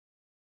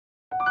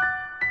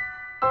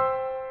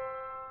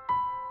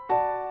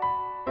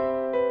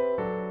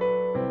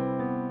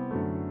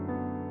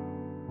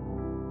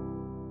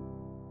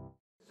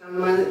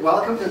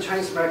welcome to the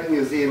Chinese American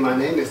Museum. My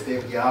name is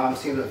Dave Yao. I'm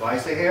senior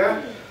advisor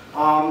here.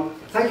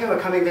 Thank you for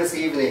coming this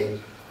evening.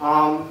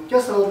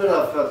 Just a little bit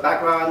of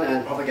background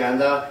and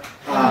propaganda.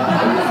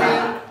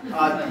 The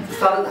museum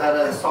started at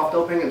a soft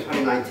opening in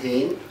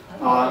 2019,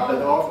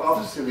 but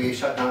obviously we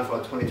shut down for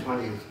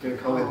 2020 during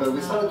COVID. But we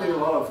started doing a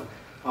lot of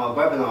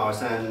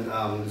webinars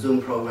and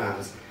Zoom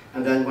programs.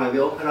 And then when we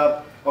opened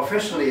up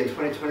officially in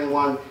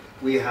 2021,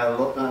 we had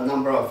a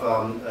number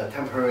of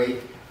temporary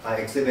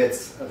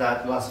exhibits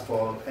that last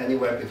for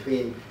anywhere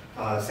between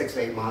 6 to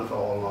 8 months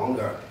or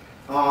longer.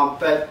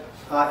 But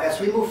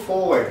as we move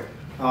forward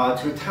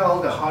to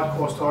tell the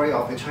hardcore story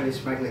of the Chinese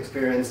American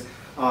experience,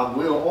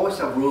 we will always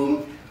have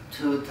room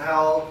to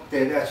tell,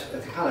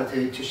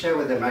 to share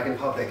with the American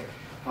public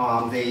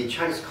the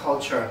Chinese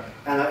culture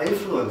and our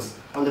influence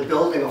on the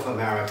building of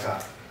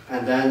America.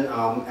 And then,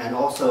 and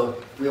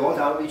also, we want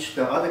to outreach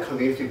to other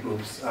community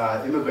groups,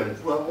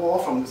 immigrants, well, all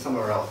from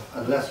somewhere else,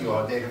 unless you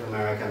are Native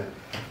American,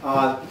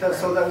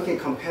 so that we can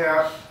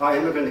compare our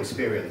immigrant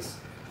experience.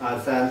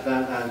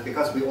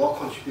 Because we all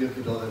contribute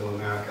to building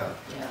America.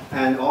 Yeah.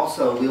 And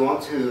also, we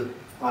want to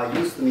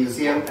use the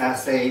museum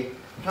as a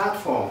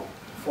platform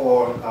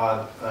for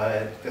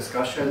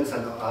discussions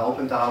and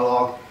open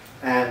dialogue,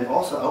 and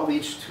also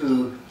outreach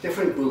to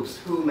different groups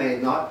who may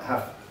not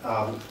have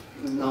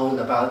known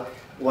about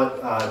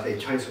what the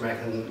Chinese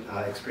American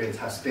experience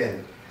has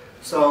been.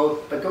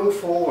 So, but going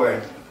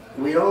forward,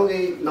 we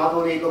not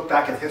only look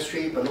back at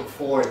history, but look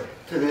forward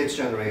to the next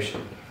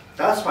generation.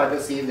 That's why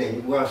this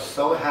evening we're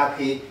so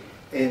happy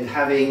in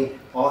having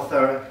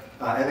author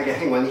Abigail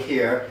Hing Wen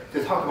here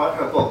to talk about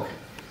her book,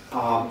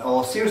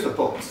 or series of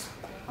books.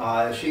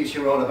 She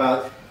wrote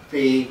about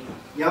the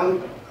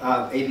young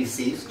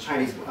ABCs,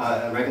 Chinese,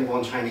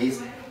 American-born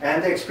Chinese,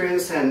 and their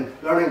experience in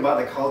learning about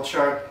the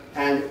culture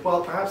and,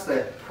 well, perhaps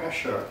the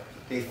pressure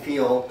they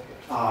feel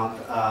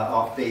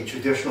of the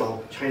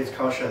traditional Chinese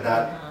culture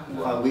that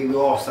we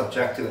all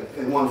subject to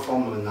in one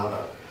form or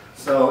another.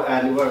 So,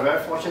 and we're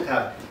very fortunate to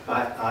have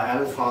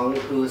Alan Fong,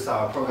 who's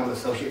our program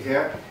associate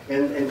here,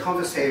 in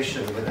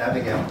conversation with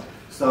Abigail.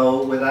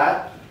 So with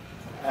that,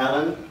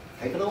 Alan,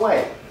 take it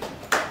away.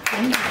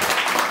 Thank you.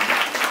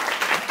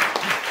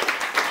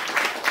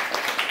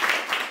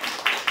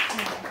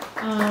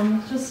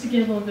 Just to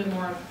give a little bit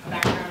more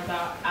background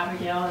about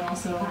Abigail and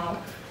also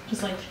how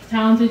just like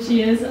talented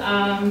she is. There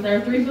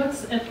are 3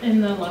 books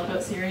in the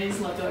Loveboat series: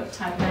 Loveboat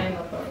Taipei,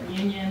 Loveboat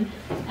Reunion,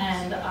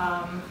 and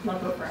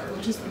Loveboat Forever,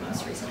 which is the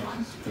most recent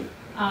one.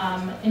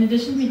 In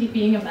addition to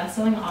being a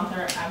best-selling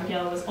author,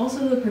 Abigail was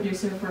also the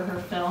producer for her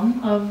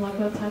film of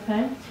Loveboat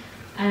Taipei.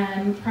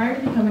 And prior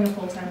to becoming a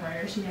full-time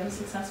writer, she had a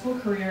successful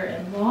career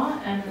in law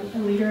and a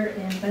leader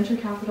in venture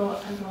capital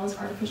as well as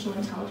artificial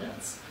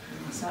intelligence.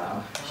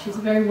 So she's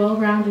a very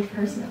well-rounded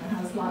person and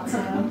has lots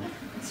of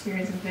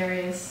experience in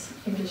various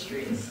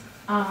industries.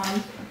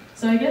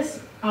 So I guess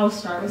I'll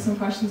start with some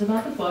questions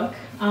about the book.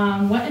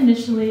 What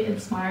initially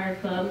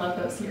inspired the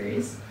Loveboat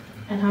series,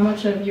 and how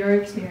much of your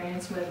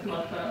experience with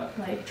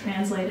Loveboat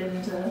translated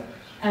into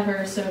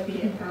Ever,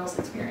 Sophie, and Pearl's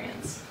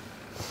experience?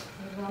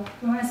 Well,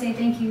 I want to say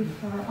thank you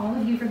for all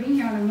of you for being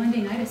here on a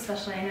Monday night,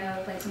 especially. I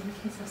know some of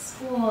the kids have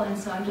school, and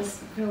so I'm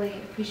just really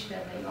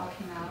appreciative that you all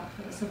came out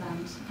for this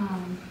event.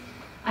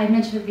 I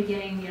mentioned at the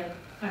beginning,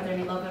 are there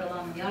any Loveboat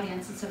alum in the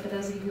audience? And so for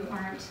those of you who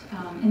aren't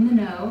in the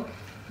know,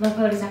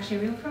 Loveboat is actually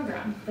a real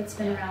program that's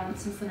been around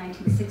since the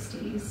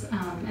 1960s.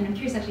 And I'm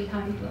curious actually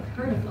how many people have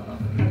heard of Loveboat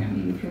program,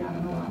 even if you're not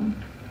an alum.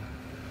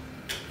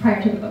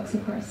 Prior to the books,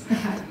 of course.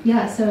 Okay.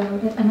 Yeah, so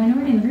a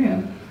minority in the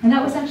room. And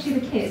that was actually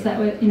the case. That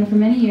was, for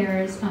many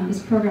years,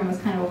 this program was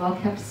kind of a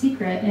well-kept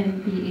secret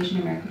in the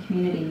Asian American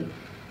community.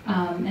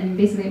 And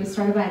basically it was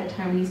started by the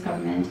Taiwanese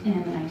government in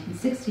the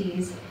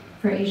 1960s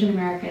for Asian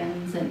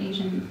Americans and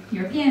Asian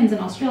Europeans and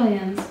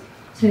Australians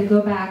to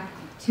go back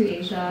to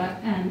Asia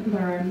and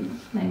learn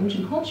language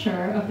and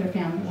culture of their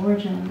family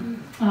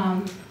origin.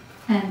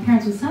 And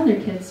parents would send their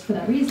kids for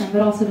that reason,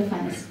 but also to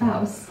find a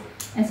spouse.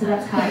 And so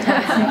that's how it got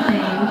its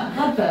nickname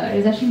Loveboat. It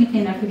was actually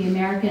nicknamed after the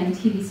American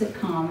TV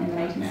sitcom in the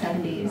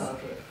 1970s,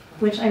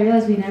 which I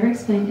realized we never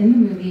explained in the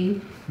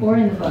movie or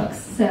in the books.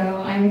 So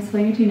I'm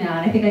explaining it to you now,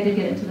 and I think I did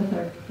get into the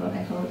 3rd book.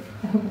 I hope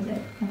I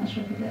did. I'm not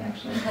sure if I did,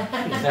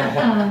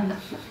 actually.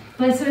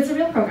 But so it's a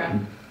real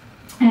program.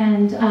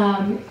 And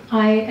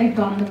I'd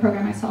gone on the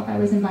program myself. I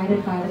was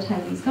invited by the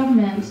Taiwanese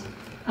government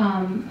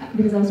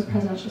because I was a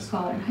presidential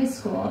scholar in high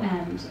school,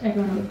 and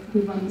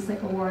we won these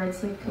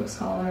awards like Coke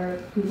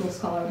Scholar, Google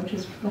Scholar, which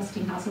was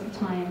Westinghouse at the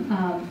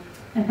time,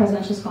 and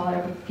presidential scholar.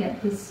 I would get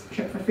this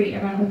trip for free.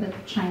 Everyone with a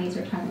Chinese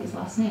or Taiwanese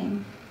last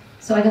name.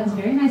 So I got this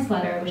very nice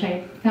letter, which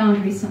I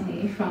found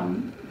recently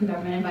from the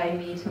government inviting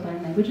me to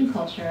learn language and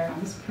culture on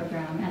this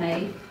program, and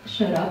I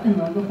showed up, and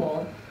lo and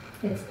behold,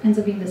 it ends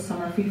up being this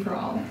summer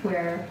free-for-all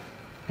where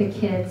the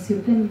kids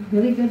who've been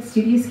really good,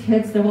 studious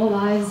kids their whole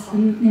lives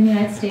in the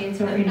United States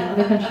or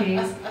other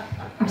countries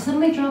are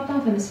suddenly dropped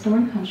off in this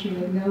foreign country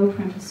with no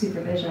parental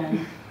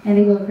supervision, and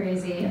they go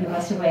crazy in the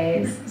best of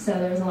ways. So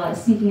there was a lot of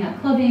sneaking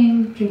out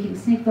clubbing, drinking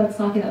snake blood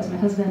sake, that was my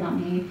husband, not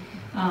me,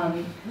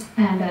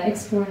 and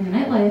exploring the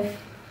nightlife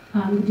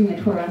doing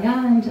a tour around the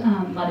island,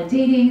 a lot of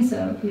dating,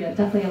 so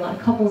definitely a lot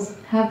of couples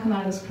have come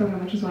out of this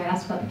program, which is why I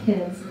asked about the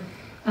kids.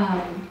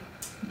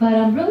 But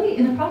I'm really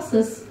in the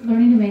process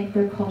learning to make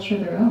their culture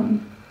their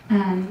own.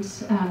 And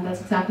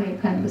that's exactly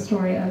kind of the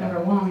story of Ever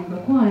Wong in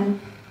book 1.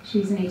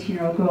 She's an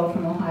 18-year-old girl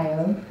from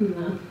Ohio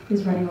who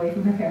is running away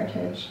from her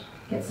heritage,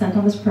 gets sent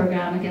on this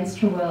program against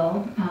her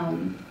will,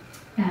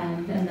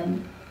 and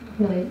then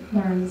really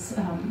learns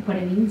what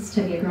it means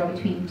to be a girl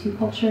between two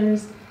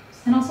cultures,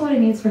 and also what it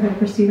means for her to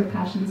pursue her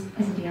passions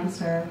as a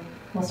dancer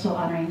while still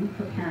honoring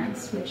her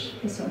parents, which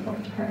is so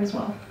important to her as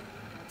well.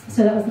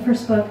 So that was the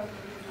first book,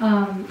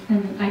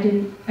 and I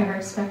didn't ever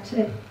expect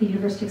the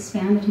universe to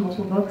expand into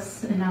multiple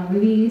books and now a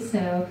movie,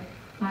 so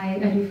I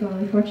do feel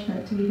really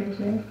fortunate to be here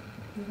today.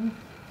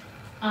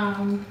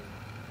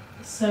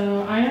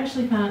 So I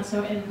actually found,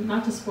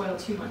 not to spoil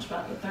too much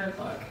about the third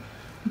book,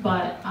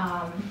 but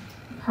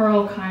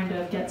Pearl kind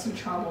of gets in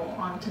trouble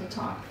on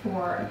TikTok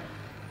for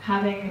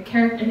having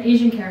an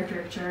Asian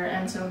caricature,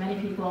 and so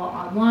many people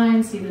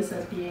online see this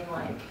as being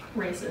like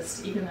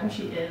racist, even though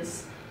she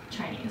is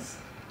Chinese.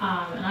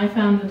 And I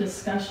found the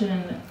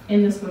discussion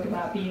in this book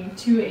about being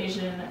too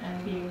Asian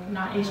and being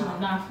not Asian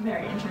enough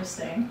very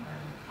interesting.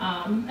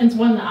 And it's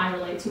one that I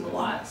relate to a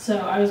lot. So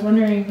I was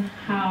wondering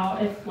how,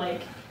 if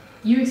like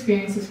you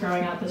experienced this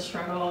growing up, this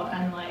struggle,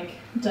 and like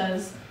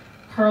does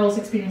Pearl's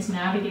experience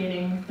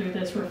navigating through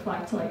this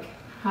reflect like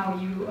how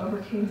you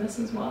overcame this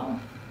as well?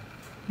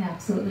 Yeah,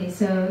 absolutely.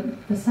 So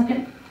the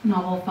second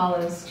novel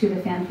follows two of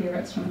the fan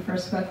favorites from the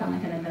first book on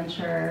like an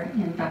adventure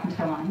back in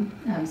Taiwan.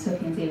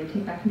 Sophie and Xavier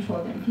take back control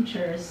of their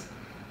futures.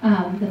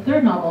 The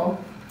third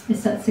novel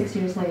is set 6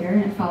 years later,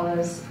 and it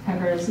follows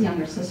Ever's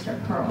younger sister,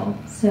 Pearl.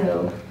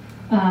 So,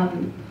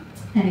 and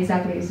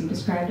exactly as you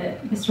described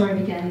it, the story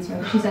begins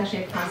where she's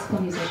actually a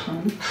classical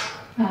musician.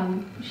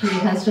 She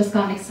has just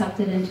gotten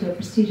accepted into a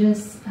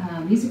prestigious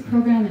music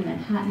program in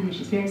Manhattan, and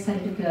she's very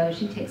excited to go.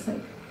 She takes like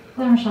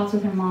glamour shots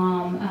with her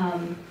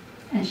mom,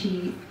 and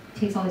she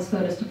takes all these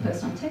photos to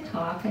post on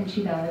TikTok, and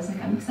she does,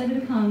 like, I'm excited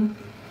to come.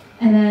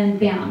 And then,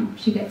 bam,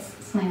 she gets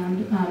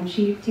slammed.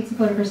 She takes a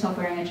photo of herself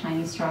wearing a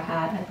Chinese straw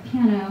hat at the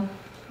piano,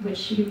 which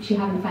she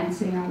happened to find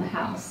sitting around the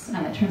house.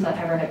 It turns out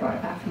Ever had brought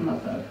it back from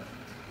Loveboat.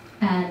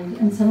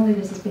 And suddenly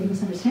there's this big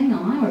misunderstanding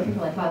online where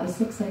people are like, wow, this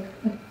looks like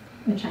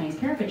a Chinese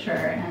caricature.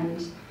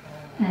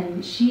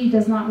 And she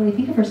does not really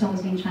think of herself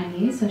as being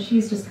Chinese, so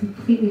she's just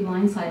completely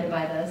blindsided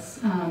by this.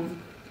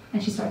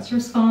 And she starts to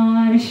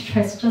respond, and she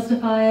tries to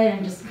justify it,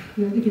 and just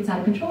really gets out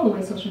of control the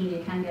way social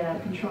media can get out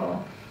of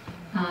control.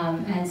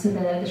 And so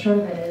the short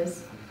of it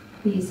is,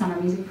 the summer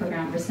music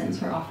program rescinds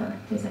her offer.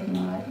 It's like, you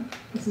know what,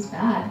 this is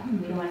bad,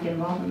 and we don't want to get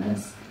involved in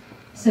this.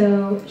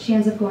 So she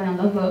ends up going on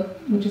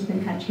Loveboat, which has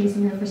been kind of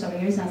chasing her for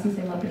several years now since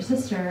they loved her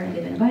sister, and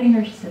they've been inviting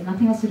her. She said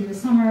nothing else to do this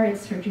summer.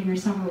 It's her junior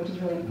summer, which is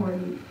really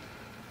important.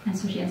 And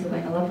so she ends up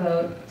going to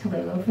Loveboat to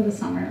lay low for the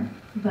summer.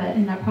 But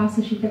in that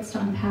process, she gets to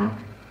unpack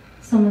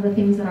some of the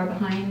things that are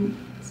behind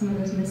some of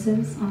those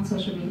missives on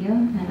social media.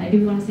 And I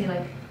do want to say,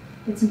 like,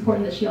 it's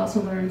important that she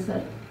also learns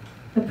that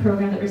the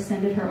program that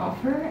rescinded her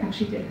offer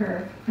actually did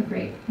her a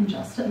great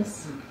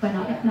injustice by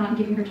not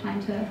giving her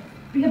time to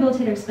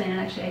rehabilitate or explain. And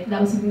actually, that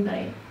was something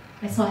that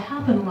I saw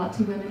happen a lot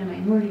to women and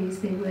minorities.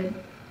 They would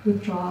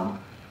withdraw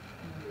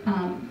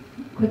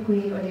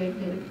quickly, or they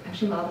would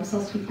actually allow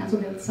themselves to be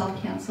canceled. They would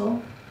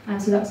self-cancel.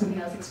 So that was something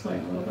I was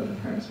exploring a little bit with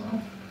her as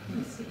well.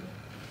 I see.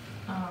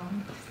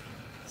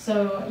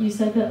 So you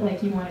said that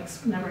like you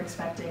weren't never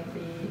expecting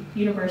the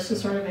universe to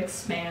sort of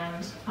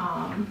expand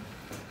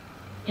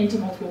into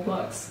multiple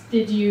books.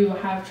 Did you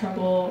have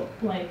trouble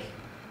like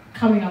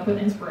coming up with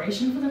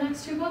inspiration for the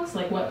next two books?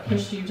 Like what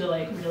pushed you to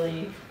like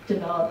really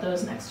develop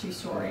those next two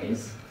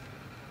stories?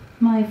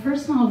 My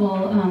first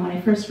novel, when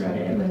I first wrote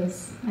it,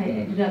 I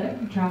ended up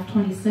at draft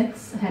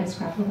 26. I had to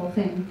scrap the whole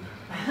thing.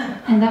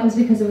 And that was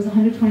because it was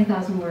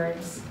 120,000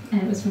 words,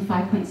 and it was from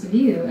 5 points of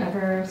view: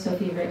 Ever,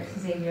 Sophie, Rick,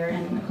 Xavier,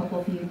 and a couple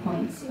of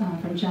viewpoints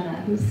from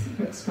Jenna, who's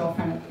Rick's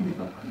girlfriend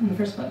in the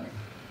first book.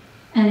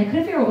 And I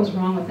couldn't figure out what was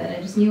wrong with it.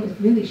 I just knew it was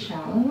really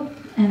shallow,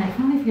 and I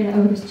finally figured out,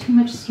 oh, there's too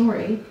much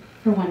story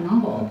for one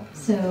novel.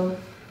 So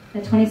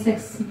at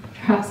 26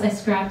 drafts, I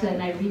scrapped it,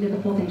 and I redid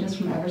the whole thing just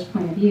from Ever's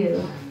point of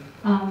view.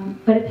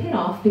 But it paid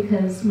off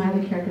because my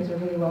other characters are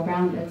really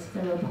well-rounded. So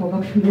they wrote the whole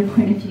book from their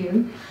point of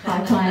view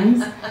 5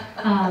 times.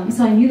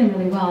 So I knew them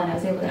really well, and I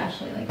was able to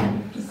actually like kind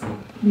of just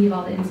leave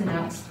all the ins and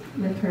outs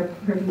with her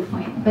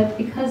viewpoint. But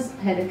because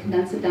I had to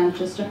condense it down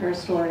just to her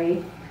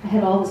story, I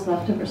had all this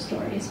leftover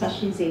story,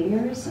 especially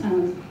Xavier's.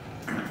 And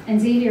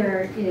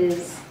Xavier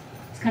is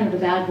kind of the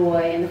bad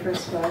boy in the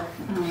first book,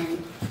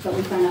 but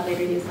we find out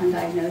later he has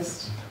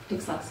undiagnosed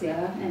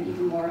dyslexia and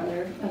even more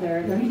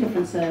other learning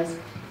differences.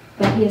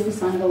 But he is the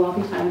son of a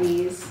wealthy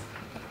Taiwanese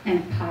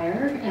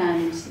empire,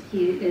 and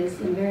he is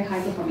in a very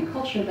high-performing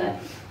culture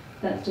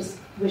that just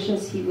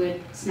wishes he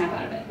would snap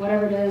out of it.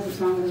 Whatever it is that's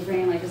wrong with his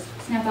brain, like just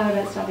snap out of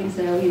it, stop being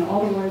so,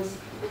 all the words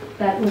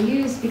that were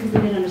used because they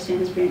didn't understand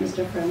his brain was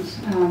different.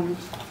 And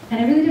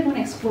I really did want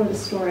to explore the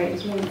story. It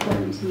was really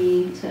important to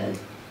me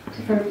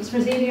for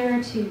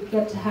Xavier to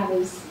get to have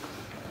his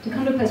to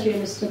come to a place where he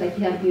understood like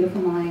he had a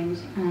beautiful mind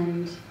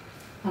and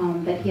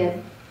that he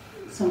had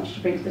so much to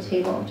bring to the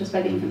table just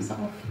by being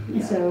himself.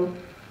 And so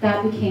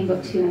that became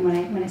book 2. And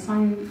when I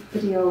signed the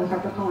deal with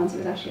HarperCollins, it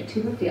was actually a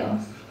 2-book deal.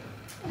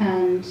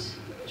 And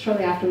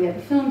shortly after we had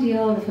the film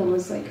deal, the film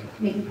was like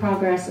making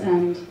progress,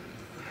 and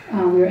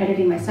we were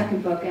editing my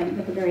second book, and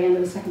at the very end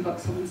of the second book,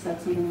 someone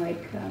said something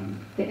like, I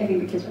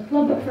think the kids were like,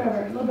 Loveboat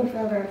Forever, Loveboat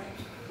Forever.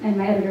 And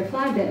my editor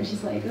flagged it, and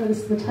she's like, oh, this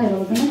is the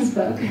title of the next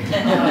book.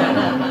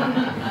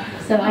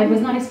 So I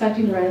was not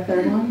expecting to write a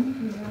third one.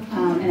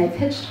 And I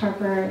pitched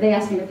Harper. They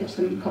asked me to pitch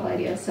them a couple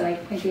ideas, so I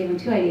gave them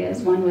 2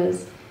 ideas. One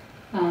was,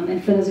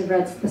 and for those who've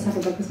read the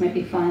second book, this might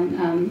be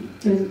fun,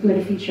 it would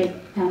have featured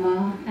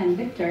Emma and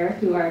Victor,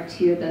 who are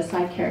 2 of the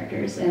side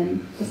characters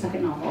in the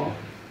second novel,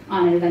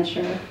 on an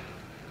adventure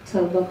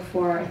to look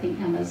for, I think,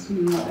 Emma's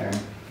mother.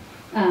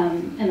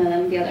 And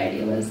then the other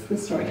idea was the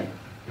story of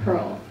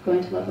Pearl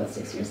going to Loveboat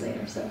 6 years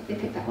later, so they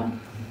picked that one.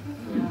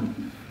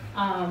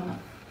 Yeah.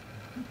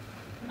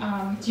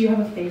 Do you have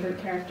a favorite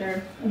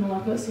character in the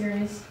Loveboat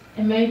series?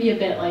 It may be a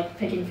bit like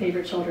picking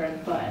favorite children,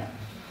 but...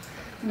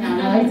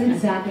 No, it's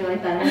exactly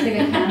like that. I don't think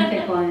I can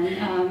pick one.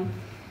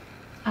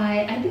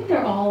 I think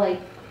they're all like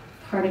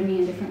part of me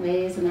in different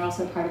ways, and they're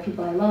also part of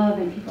people I love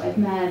and people I've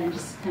met, and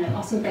just kind of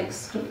also like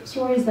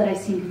stories that I've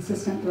seen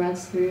consistent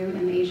threads through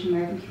in the Asian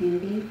American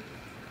community.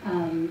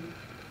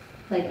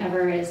 Like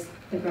Ever is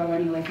the girl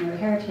running away from her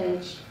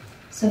heritage.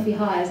 Sophie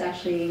Ha is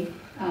actually,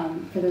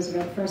 for those who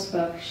read the first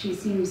book, she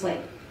seems like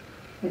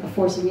a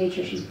force of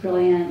nature. She's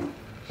brilliant.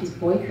 She's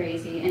boy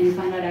crazy, and you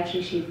find out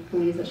actually she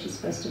believes that she's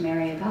supposed to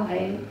marry a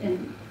guy,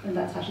 and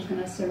that's how she's going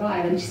to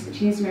survive. And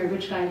she needs to marry a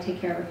rich guy to take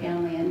care of her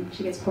family, and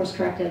she gets course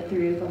corrected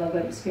through the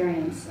Loveboat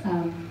experience.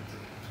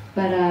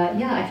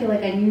 Yeah, I feel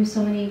like I knew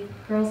so many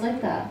girls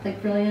like that,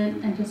 like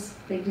brilliant, and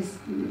they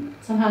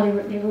somehow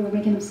they were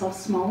making themselves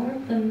smaller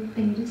than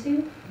they needed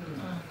to.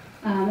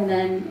 And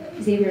then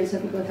Xavier and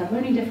Sophie both have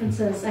learning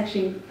differences.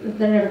 Actually,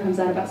 that never comes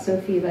out about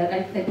Sophie, but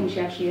I think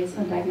she actually is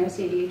undiagnosed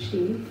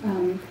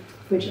ADHD.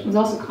 Which was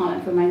also common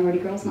for minority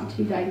girls not to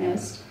be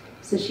diagnosed.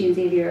 So she and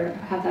Xavier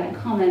have that in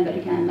common, but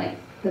again, like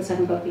the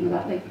second book being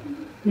about like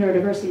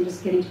neurodiversity and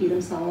just getting to be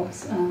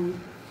themselves.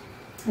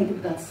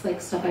 Like that's like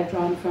stuff I've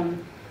drawn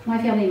from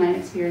my family and my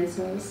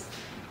experiences.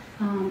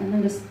 And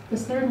then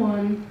this third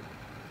one,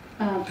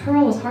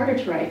 Pearl was harder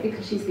to write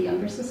because she's the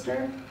younger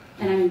sister,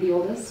 and I'm the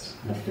oldest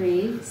of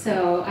 3.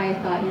 So I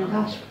thought,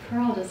 gosh,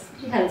 Pearl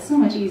she had it so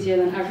much easier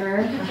than ever.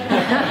 Ever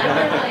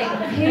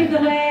like paved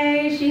the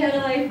way. She had to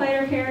like fight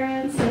her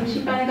parents, and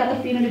she finally got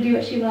the freedom to do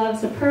what she loved.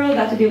 So Pearl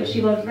got to do what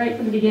she loved right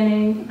from the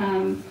beginning.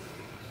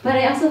 But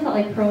I also felt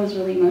like Pearl was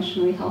really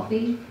emotionally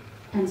healthy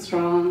and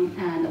strong,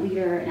 and a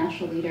leader, a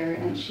natural leader.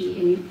 And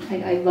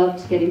I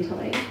loved getting to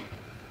like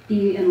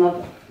be in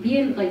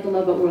like the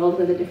Loveboat world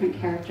with a different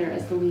character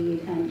as the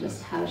lead, and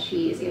just how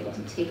she is able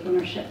to take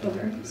ownership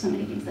over so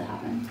many things that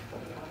happen.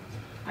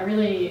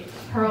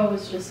 Pearl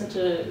was just such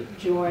a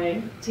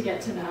joy to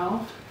get to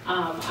know.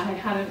 I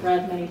hadn't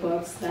read many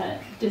books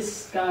that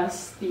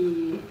discuss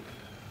the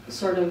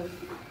sort of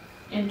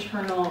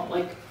internal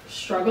like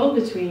struggle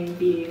between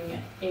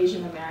being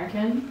Asian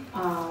American,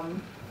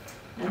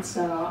 and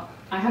so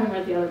I haven't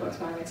read the other books,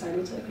 but I'm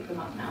excited to pick them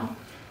up now.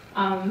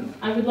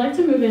 I would like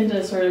to move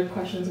into sort of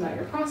questions about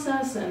your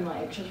process and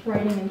like just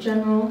writing in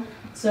general.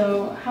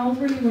 So how old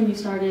were you when you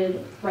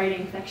started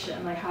writing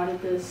fiction? Like how did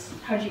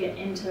you get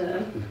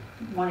into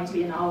wanting to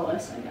be a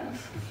novelist, I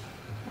guess?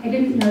 I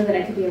didn't know that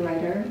I could be a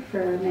writer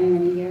for many,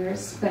 many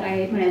years, but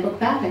when I look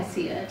back, I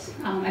see it.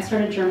 I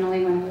started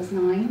journaling when I was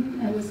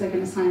 9. It was like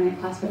an assignment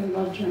class, but I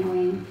loved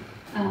journaling.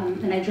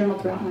 And I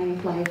journaled throughout my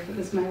life. It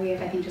was my way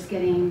of, I think, just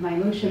getting my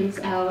emotions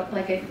out.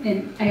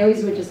 And I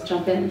always would just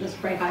jump in and just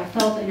write how I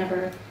felt. I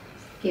never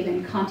gave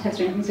any context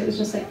or anything, so it was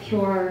just like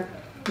pure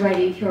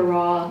writing, pure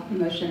raw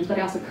emotions, but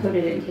I also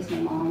coded it in case my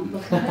mom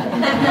looked at it.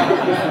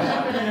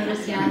 I didn't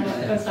understand what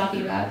I was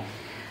talking about.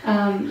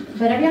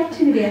 But every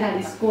opportunity I had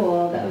in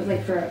school that was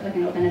like for like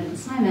an open-ended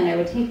assignment, I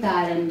would take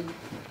that and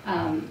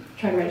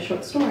try to write a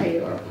short story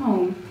or a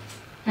poem.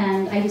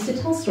 And I used to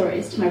tell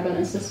stories to my brother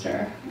and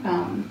sister.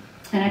 And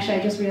actually, I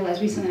just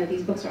realized recently that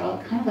these books are all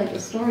kind of like the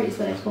stories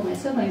that I told my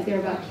siblings. They were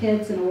about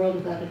kids in a world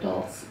without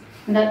adults.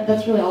 And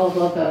that's really all of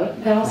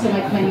Loveboat. But also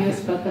my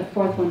newest book, the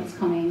 4th one is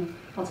coming.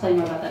 I'll tell you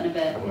more about that in a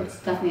bit.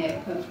 It's definitely a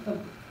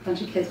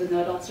bunch of kids with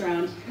no adults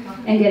around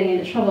and getting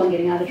into trouble and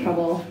getting out of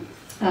trouble.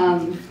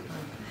 Because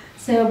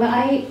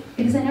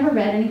I never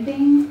read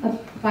anything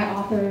by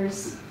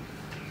authors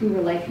who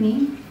were like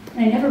me,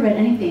 and I never read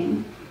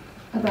anything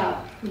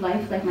about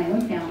life like my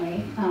own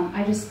family,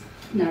 I just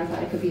never thought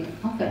I could be an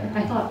author.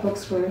 I thought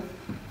books were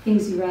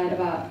things you read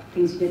about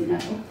things you didn't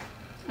know,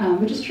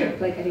 which is true.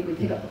 Like I think we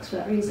pick up books for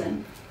that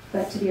reason.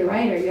 But to be a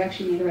writer, you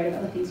actually need to write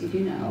about the things you do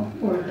know,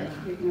 or that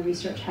you're going to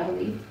research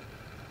heavily.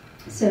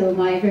 So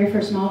my very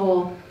first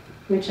novel,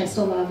 which I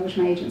still love, which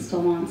my agent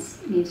still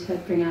wants me to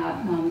bring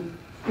out,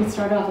 it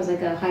started off as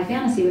like a high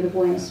fantasy with a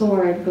boy and a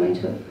sword going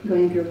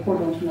through a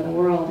portal into another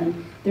world, and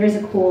there is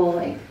a cool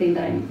like thing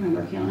that I'm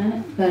working on in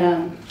it. But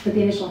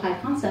the initial high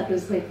concept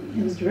was like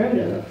it was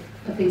derivative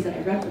of things that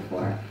I'd read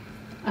before.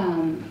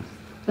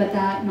 But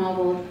that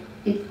novel,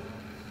 the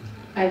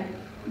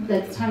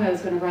time I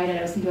was going to write it,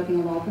 I was thinking about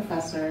being a law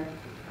professor,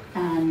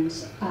 and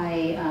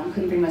I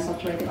couldn't bring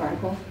myself to write the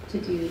article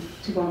to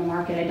go on the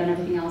market. I'd done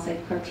everything else.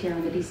 I'd clerked here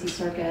on the DC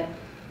circuit,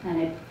 and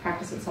I'd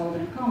practiced at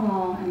Sullivan and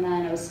Cromwell, and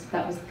then that was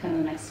kind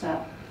of the next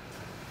step.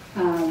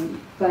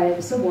 But it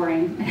was so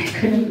boring,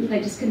 and I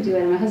just couldn't do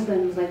it. And my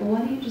husband was like, well, why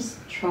don't you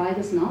just try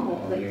this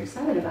novel that you're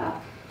excited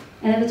about?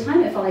 And at the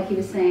time, it felt like he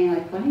was saying,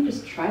 like, why don't you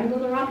just try to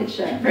build a rocket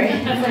ship, right?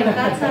 It's like,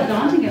 that's how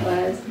daunting it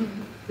was.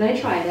 But I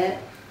tried it,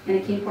 and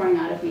it came pouring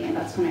out of me, and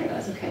that's when I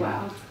realized, okay,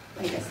 wow,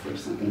 I guess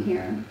there's something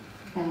here.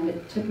 And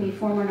it took me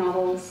 4 more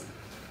novels.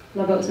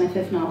 Loveboat was my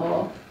 5th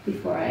novel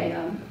before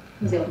I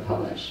was able to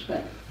publish,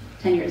 but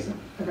 10 years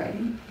of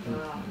writing.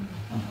 Wow.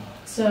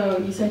 So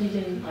you said you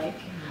didn't like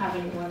have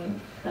anyone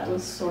that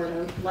was sort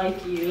of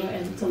like you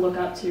and to look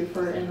up to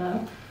for in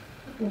the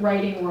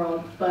writing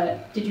world,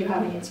 but did you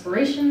have any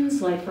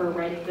inspirations like for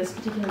writing this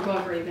particular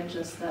book, or even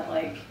just that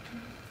like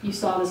you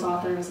saw this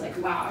author and was like,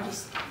 wow, I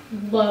just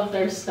love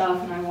their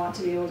stuff and I want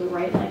to be able to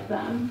write like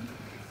them?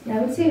 Yeah,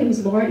 I would say it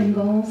was Laura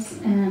Ingalls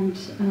and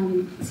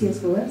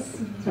C.S.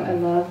 Lewis. So I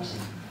loved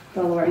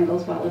the Laura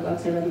Ingalls Wilder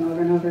books. I read them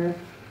over and over.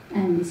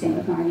 And the same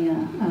with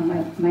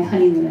Narnia. My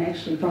honeymoon, I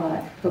actually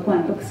brought book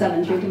 1, book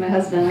 7, to my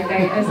husband. Like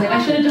I was like,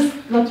 I should have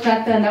just looked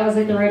back then. That was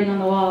like the writing on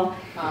the wall.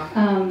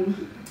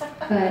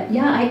 But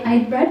yeah,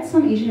 I read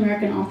some Asian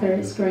American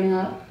authors growing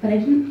up, but I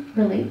didn't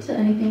relate to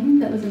anything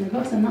that was in their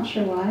books. I'm not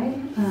sure why.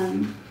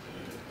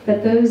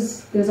 But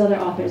those other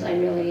authors I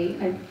really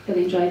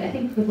enjoyed. I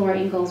think with Laura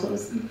Ingalls, what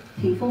was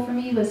painful for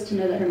me was to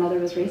know that her mother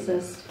was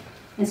racist.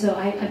 And so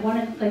I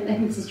wanted, like, I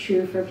think this is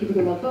true for people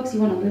who love books, you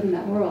want to live in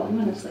that world. You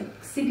want to just like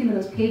sink into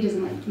those pages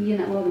and like be in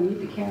that world and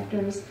meet the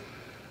characters.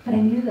 But I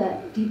knew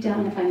that deep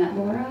down, if I met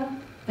Laura,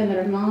 if I met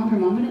her mom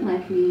wouldn't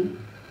like me.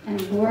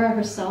 And Laura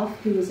herself,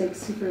 who was like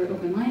super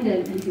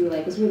open-minded and who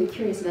like was really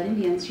curious about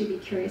Indians, she'd be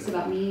curious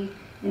about me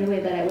in a way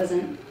that I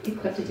wasn't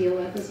equipped to deal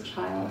with as a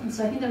child. And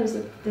so I think there was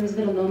a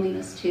bit of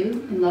loneliness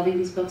too in loving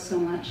these books so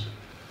much,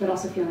 but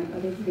also feeling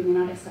like, oh, they will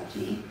not accept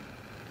me.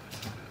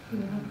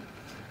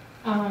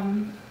 Yeah.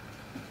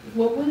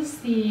 What was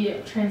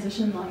the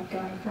transition like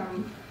going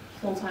from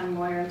full-time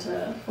lawyer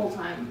to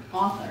full-time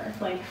author?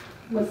 Like,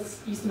 you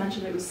used to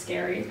mention it was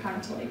scary kind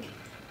of to like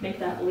make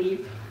that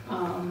leap.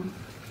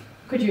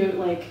 Could you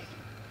like,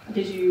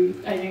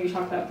 I know you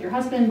talked about with your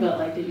husband, but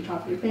like, did you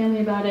talk to your family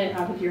about it?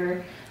 How did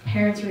your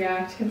parents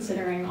react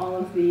considering all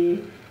of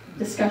the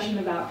discussion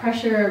about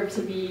pressure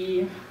to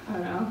be, I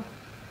don't know,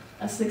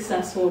 a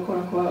successful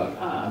quote unquote,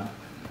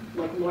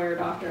 like lawyer,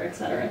 doctor,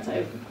 etc.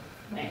 type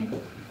thing?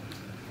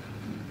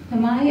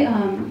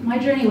 My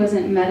journey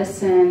wasn't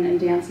medicine and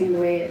dancing the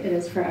way it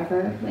is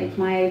forever. Like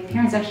my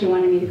parents actually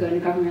wanted me to go into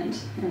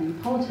government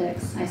and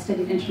politics. I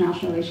studied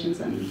international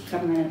relations and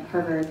government at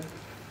Harvard.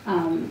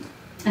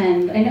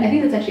 And I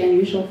think that's actually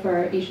unusual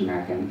for Asian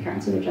American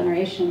parents of their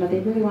generation, but they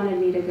really wanted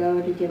me to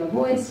go to give a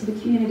voice to the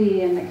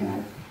community and to kind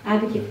of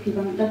advocate for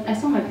people. I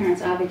saw my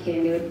parents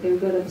advocating. They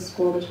would go to the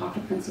school to talk to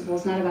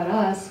principals, not about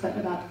us, but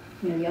about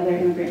the other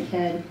immigrant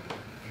kid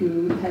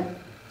who had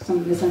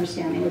some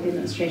misunderstanding with the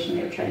administration.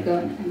 They would try to go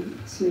and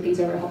smooth things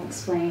over, help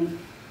explain.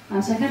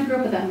 So I kind of grew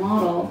up with that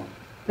model,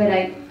 but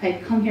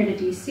I'd come here to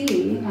DC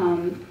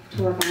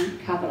to work on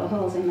Capitol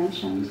Hill, as I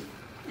mentioned.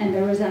 And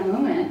there was that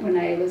moment when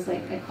I was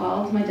like, I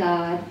called my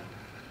dad,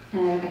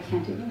 and I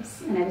can't do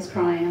this. And I was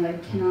crying, I'm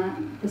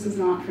like, this is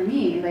not for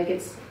me. Like,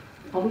 it's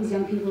all these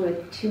young people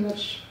with too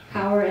much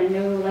power and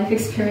no life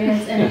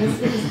experience, and it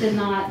just did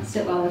not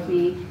sit well with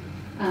me.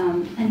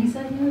 And he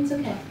said, it's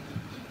okay.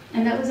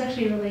 And that was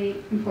actually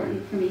really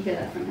important for me to hear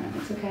that from him.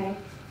 It's okay.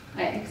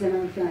 Because I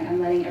remember feeling like I'm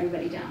letting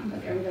everybody down.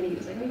 Like everybody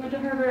was like, oh, you went to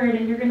Harvard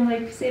and you're gonna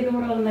like save the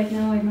world. I'm like,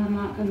 no, I'm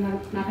not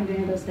gonna do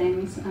any of those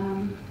things.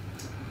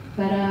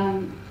 But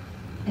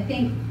I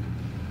think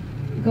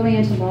going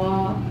into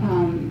law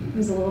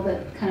was a little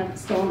bit kind of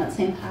still on that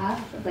same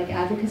path of like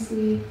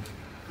advocacy.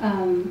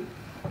 And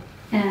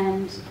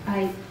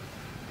I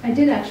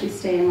did actually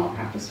stay in law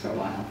practice for a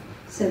while.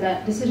 So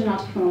that decision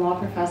not to become a law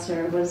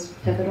professor was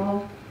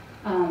pivotal.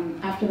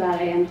 After that,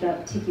 I ended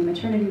up taking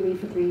maternity leave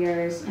for 3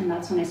 years, and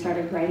that's when I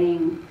started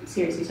writing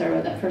seriously. So I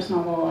wrote that first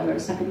novel, I wrote a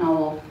second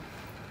novel,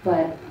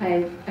 but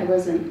I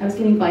was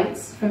getting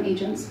bites from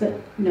agents, but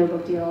no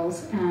book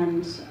deals,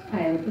 and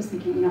I was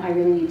thinking, I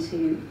really need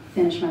to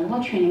finish my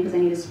law training because I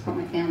need to support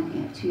my family.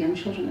 I had 2 young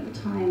children at the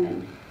time,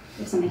 and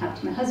if something happened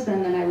to my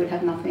husband, then I would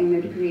have nothing, no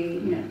degree,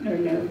 or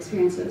no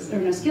experiences, or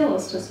no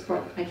skills to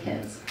support my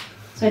kids.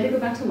 So I did go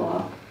back to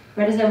law.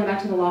 Right as I went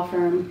back to the law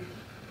firm,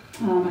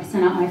 I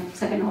sent out my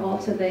second novel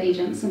to the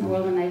agents in the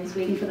world, and I was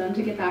waiting for them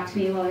to get back to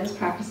me while I was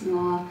practicing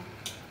law.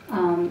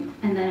 And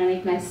then I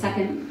made my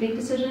second big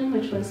decision,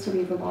 which was to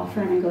leave the law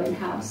firm and go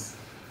in-house.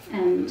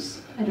 And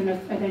I don't know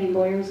if are there any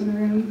lawyers in the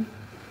room?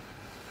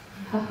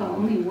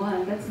 Only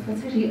one. That's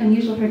actually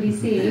unusual for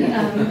DC.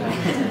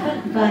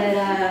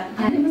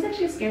 And it was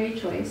actually a scary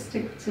choice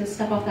to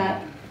step off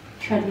that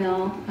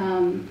treadmill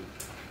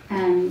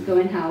and go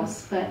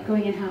in-house. But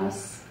going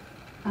in-house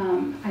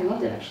I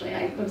loved it, actually.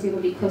 I was able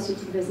to be closer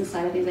to the business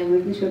side of things. I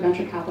moved into a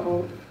venture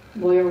capital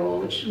lawyer role,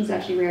 which was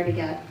actually rare to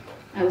get.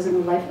 I was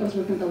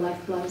working with the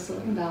lifeblood of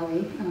Silicon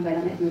Valley. By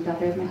then I moved out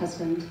there with my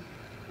husband.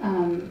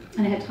 And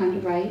I had time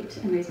to write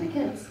and raise my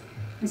kids.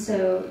 And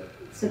so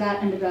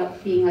that ended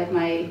up being like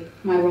my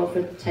world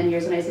for 10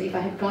 years. And I said, if I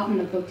had gotten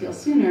a book deal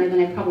sooner, then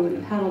I probably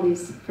wouldn't have had all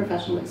these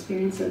professional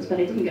experiences, but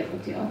I didn't get a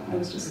book deal. I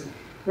was just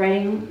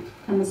writing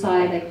on the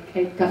side.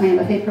 I got my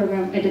MFA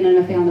program. I did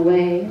an MFA on the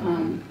way.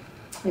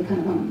 I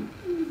kind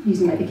of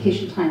using my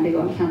vacation time to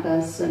go on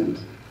campus and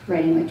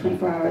writing like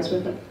 25 hours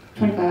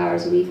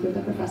a week with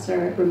a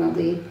professor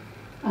remotely.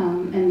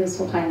 And this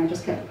whole time I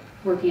just kept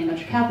working in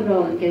venture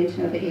capital and getting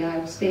to know the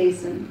AI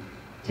space and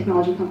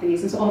technology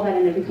companies. And so all that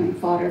ended up becoming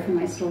fodder for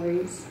my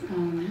stories.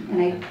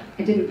 And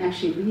I didn't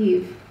actually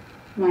leave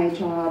my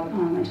job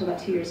until about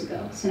 2 years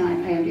ago. So now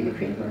I am doing the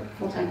creative work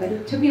full time. But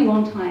it took me a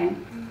long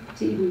time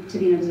to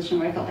be in a position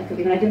where I felt I could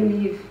leave. And I didn't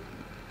leave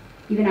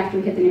even after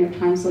we hit the New York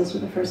Times list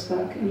with the first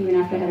book, and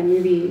even after I had a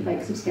movie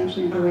like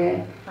substantially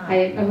underway.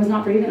 I was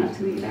not brave enough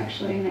to leave,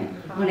 actually. And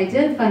when I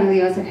did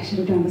finally, I was like, I should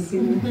have done this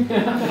sooner.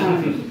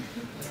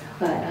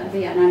 But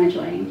yeah, now I'm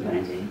enjoying what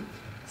I'm doing.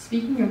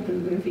 Speaking of the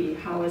movie,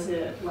 how is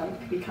it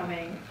like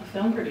becoming a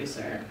film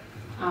producer?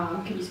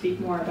 Could you speak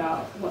more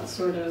about what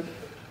sort of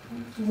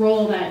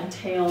role that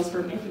entails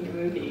for making a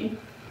movie?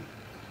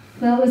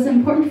 Well, it was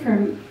important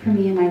for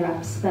me and my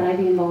reps that I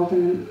be involved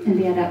in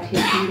the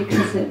adaptation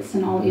because it's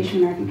an all Asian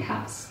American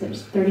cast.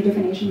 There's 30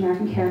 different Asian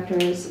American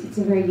characters. It's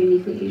a very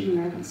uniquely Asian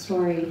American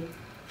story.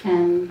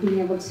 And being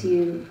able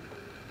to,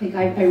 like,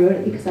 I wrote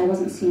it because I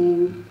wasn't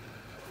seeing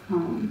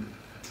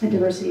a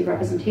diversity of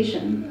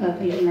representation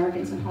of Asian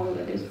Americans in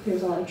Hollywood.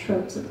 There's a lot of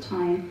tropes at the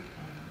time.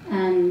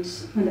 And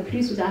when the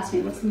producers asked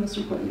me, what's the most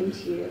important thing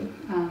to you?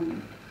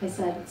 I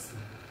said, it's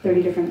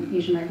 30 different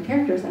Asian American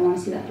characters. I want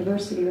to see that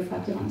diversity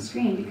reflected on the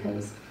screen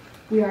because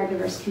we are a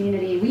diverse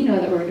community. We know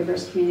that we're a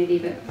diverse community,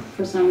 but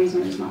for some reason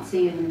we're just not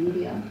seeing it in the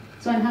media.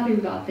 So I'm happy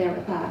we got there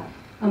with that.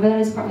 But that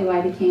is partly why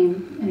I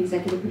became an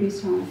executive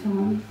producer on the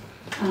film.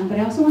 But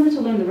I also wanted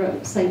to learn the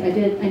ropes. I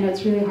know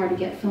it's really hard to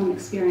get film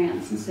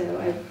experience, and so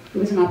it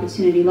was an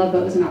opportunity.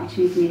 Loveboat was an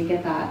opportunity for me to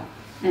get that,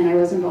 and I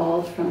was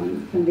involved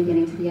from the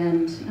beginning to the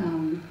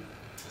end.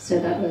 So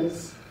that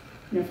was,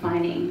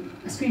 finding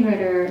a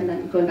screenwriter and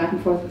then going back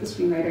and forth with the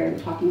screenwriter,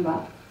 talking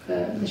about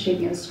the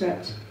shaping of the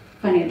script,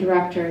 finding a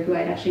director who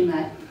I'd actually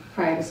met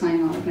prior to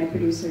signing on with my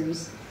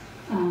producers,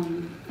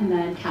 and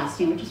then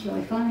casting, which was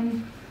really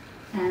fun.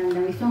 And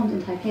then we filmed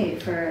in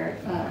Taipei for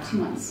 2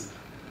 months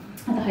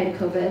at the height of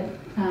COVID.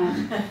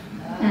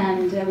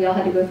 And we all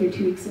had to go through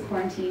 2 weeks of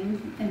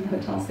quarantine in the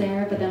hotels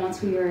there. But then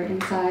once we were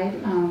inside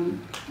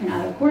and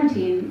out of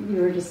quarantine, we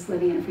were just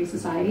living in a free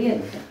society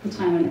at the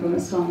time when everyone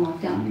was still on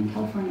lockdown, in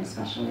California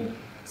especially.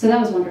 So that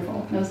was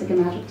wonderful. That was like a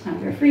magical time.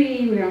 We were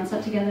free, we were on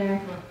set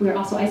together. We were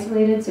also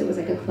isolated, so it was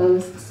like a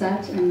closed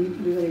set,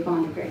 and we really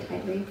bonded very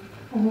tightly.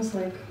 Almost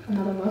like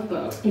another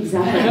Loveboat.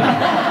 Exactly.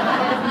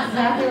 That's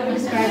exactly what we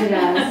described it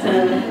as. So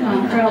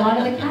for a lot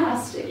of the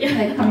cast,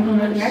 like coming from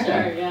North America,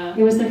 sure, yeah.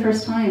 It was their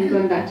first time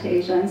going back to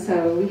Asia, and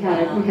so we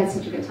had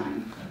such a good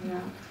time. Yeah.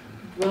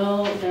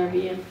 Will there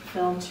be a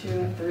film 2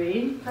 and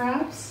 3,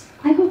 perhaps?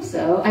 I hope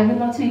so. I would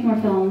love to make more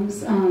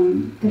films.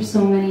 There's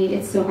so many.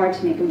 It's so hard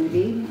to make a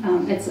movie.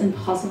 It's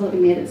impossible that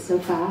we made it so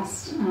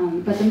fast.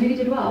 But the movie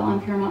did well on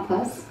Paramount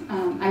Plus.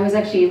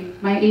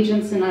 My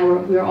agents and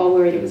we were all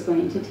worried it was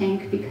going to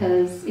tank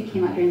because it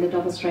came out during the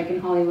double strike in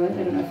Hollywood.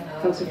 I don't know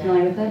if folks are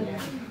familiar with it.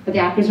 But the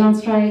actors are on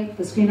strike,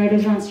 the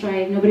screenwriters are on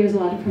strike, nobody was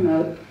allowed to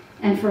promote.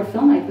 And for a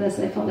film like this,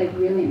 I felt like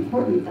really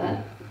important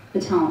that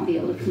the talent be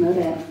able to promote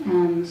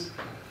it.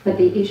 But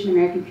the Asian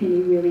American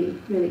community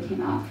really, really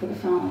came out for the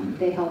film.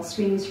 They held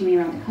screenings for me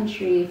around the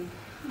country.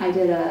 I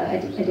did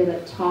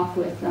a talk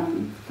with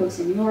folks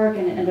in New York,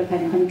 and it ended up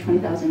having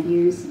 120,000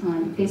 views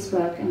on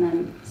Facebook. And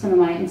then some of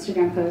my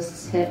Instagram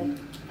posts hit.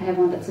 I have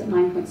one that's at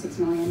 9.6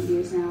 million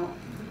views now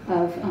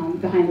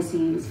of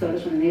behind-the-scenes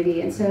photos from the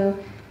movie. And so,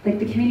 like,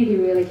 the community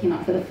really came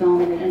out for the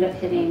film, and it ended up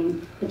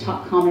hitting the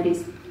top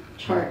comedies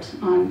chart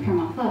on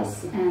Paramount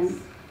Plus.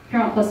 And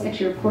Paramount Plus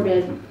actually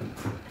reported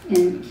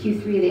in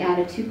Q3 they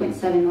added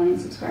 2.7 million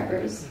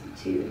subscribers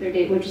to their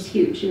data, which is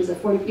huge. It was a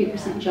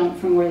 48% jump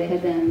from where they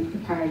had been the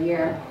prior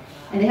year.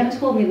 And they haven't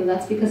told me that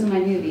that's because of my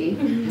movie.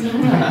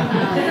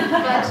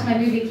 But my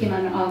movie came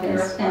out in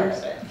August, and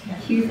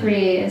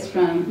Q3 is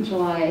from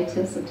July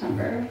to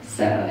September.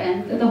 So,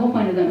 and the whole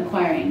point of them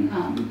acquiring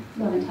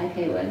Love in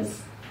Taipei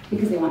was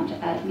because they wanted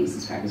to add new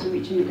subscribers and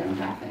reach a new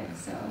demographic.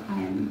 So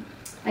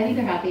I think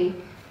they're happy.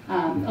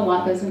 A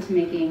lot goes into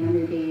making a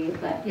movie,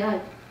 but yeah,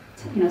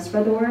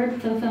 spread the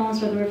word for the film,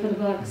 spread the word for the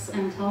books,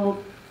 and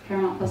tell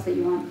Paramount Plus that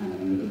you want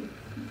another movie.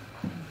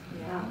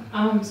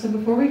 Yeah. So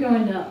before we go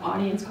into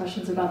audience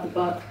questions about the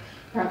book,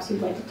 perhaps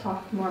you'd like to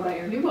talk more about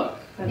your new book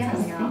that's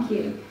coming out. Yes, thank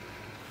you.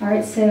 All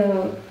right,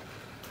 so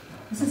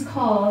this is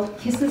called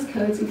Kisses,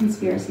 Codes, and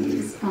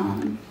Conspiracies.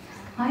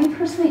 I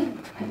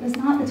it was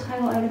not the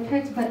title I would have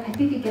picked, but I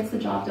think it gets the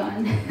job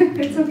done.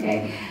 It's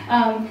okay.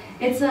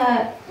 It's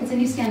a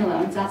new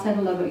standalone. It's outside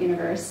the Loveboat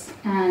universe,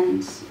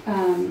 and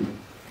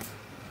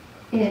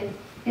it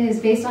is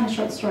based on a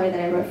short story that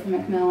I wrote for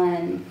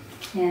Macmillan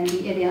in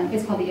the Idiom.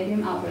 It's called The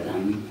Idiom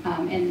Algorithm,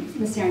 in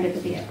the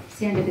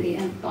Serendipity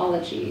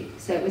Anthology.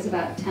 So it was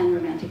about 10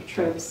 romantic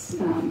tropes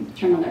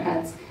turned on their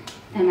heads.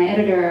 And my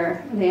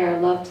editor there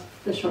loved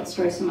the short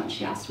story so much,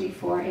 she asked me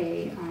for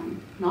a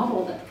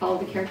novel that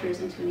followed the characters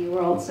into a new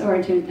world, or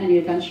into a new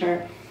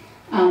adventure.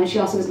 And she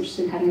also was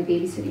interested in having a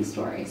babysitting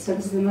story. So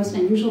this is the most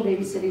unusual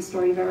babysitting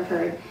story you've ever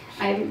heard.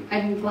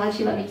 I'm glad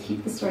she let me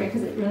keep the story,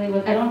 because it really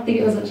was, I don't think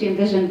it was what she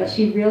envisioned, but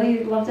she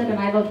really loved it, and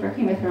I loved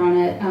working with her on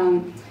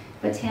it.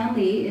 But Tan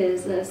Lee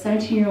is a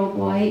 17-year-old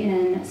boy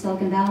in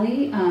Silicon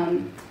Valley.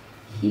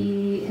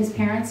 His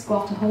parents go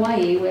off to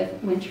Hawaii with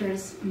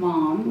Winter's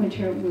mom.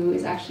 Winter Wu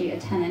is actually a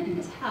tenant in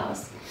his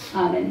house.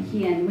 And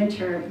he and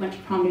Winter went to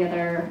prom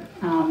together.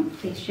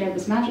 They shared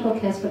this magical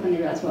kiss, but then they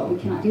realized, well, we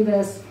cannot do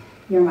this.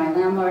 You're my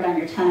landlord, I'm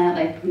your tenant.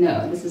 Like,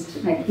 no, this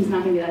is, like, he's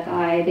not gonna be that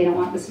guy. They don't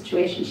want the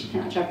situation. She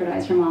cannot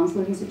jeopardize her mom's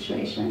living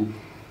situation.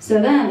 So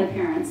then the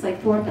parents,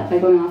 like, thwart that by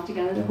going off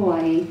together to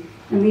Hawaii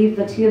and leave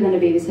the two of them to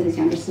babysit his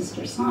younger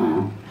sister,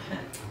 Sana.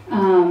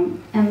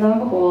 And lo and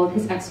behold,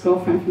 his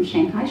ex-girlfriend from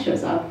Shanghai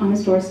shows up on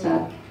his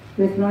doorstep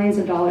with millions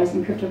of dollars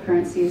in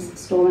cryptocurrencies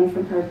stolen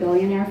from her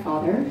billionaire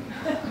father,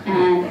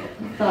 and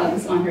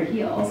thugs on her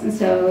heels. And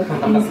so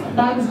these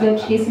thugs go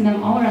chasing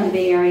them all around the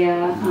Bay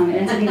Area. It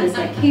ends up being this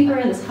like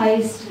caper, this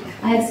heist.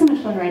 I had so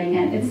much fun writing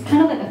it. It's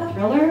kind of like a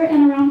thriller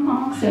and a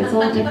rom-com, so it's a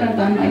little different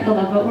than like the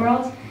Loveboat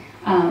world.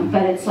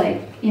 But it's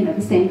like, you know,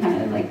 the same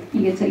kind of like,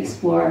 you get to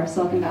explore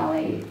Silicon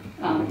Valley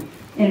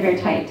in a very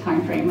tight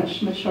time frame, much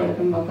shorter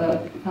than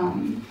Loveboat,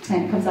 and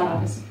it comes out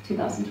August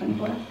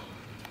 2024.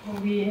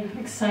 We'll be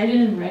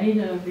excited and ready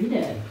to read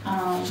it.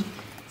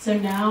 So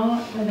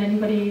now, would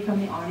anybody from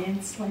the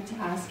audience like to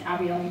ask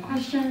Abigail any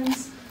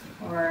questions,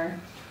 or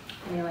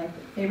any like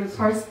favorite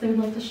parts they would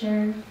like to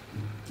share?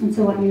 And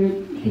so while you're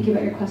thinking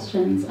about your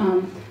questions,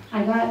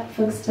 I got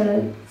folks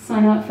to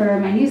sign up for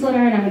my newsletter,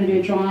 and I'm going to do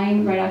a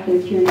drawing right after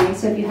the Q&A.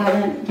 So if you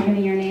haven't given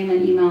me your name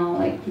and email,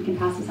 like, you can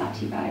pass this out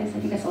to you guys. I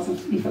think I saw some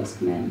new folks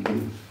come in.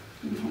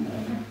 You can hand it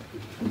over.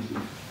 Thank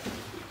you.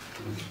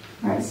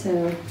 All right,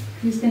 so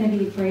who's going to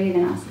be brave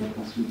and ask a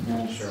question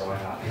first? Sure, why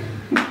not?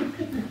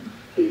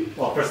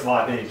 Well, first of all,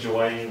 I've been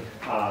enjoying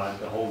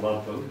the whole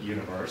Loveboat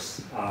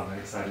universe. I'm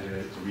excited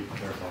to read the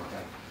third book.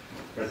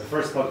 I read the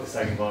first book, the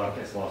second book,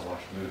 as well as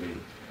watched the movie.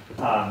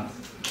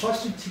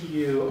 Question to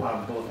you,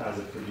 both as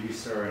a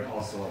producer and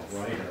also a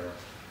writer.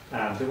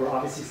 There were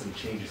obviously some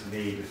changes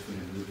made between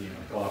the movie and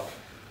the book.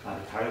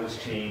 The title was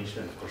changed,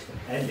 and of course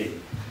the ending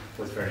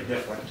was very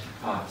different.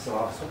 So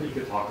I was hoping you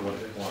could talk a little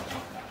bit more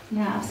about that.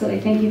 Yeah,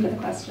 absolutely. Thank you for the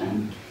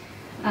question.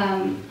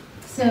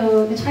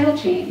 So the title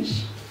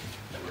change.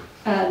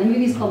 The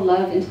movie is called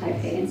Love in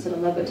Taipei instead of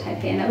Loveboat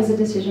Taipei, and that was a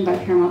decision by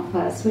Paramount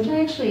Plus, which I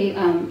actually,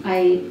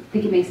 I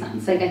think it makes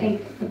sense. Like, I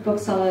think the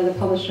bookseller, the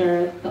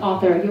publisher, the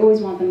author, you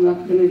always want the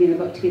movie and the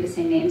book to be the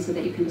same name so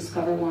that you can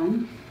discover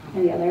one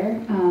and the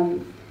other.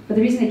 But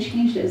the reason they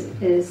changed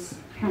it is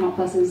Paramount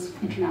Plus is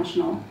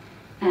international,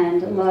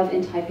 and Love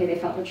in Taipei they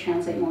felt would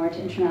translate more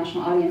to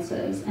international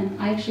audiences,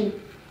 and I actually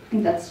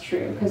think that's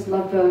true, because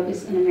Loveboat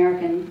is an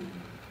American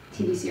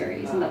TV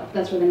series, and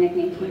that's where the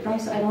nickname came from.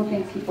 So I don't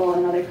think people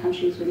in other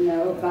countries would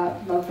know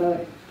about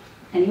Loveboat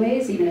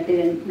anyways, even if they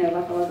didn't know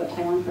about the Loveboat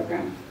Taiwan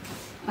program.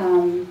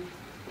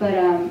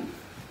 But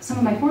some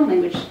of my foreign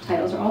language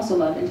titles are also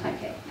loved in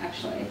Taipei,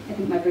 actually. I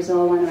think my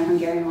Brazil one and my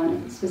Hungarian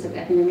one specifically,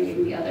 I think there may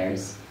even be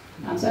others.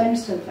 So I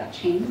understood that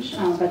change,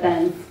 but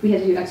then we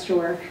had to do extra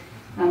work.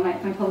 My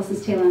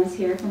publicist Taylor is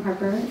here from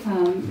Harper,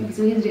 because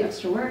we had to do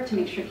extra work to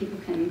make sure people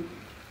can,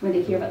 when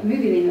they hear about the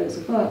movie, they know it's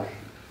a book.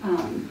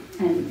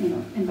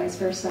 And vice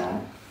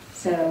versa.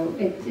 So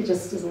it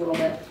just is a little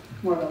bit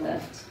more of a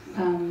lift.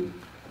 And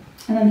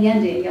then the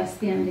ending, yes,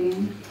 the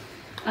ending.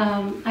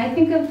 I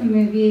think of the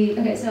movie,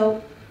 okay,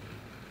 so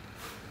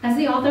as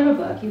the author of a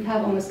book, you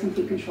have almost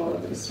complete control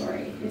over the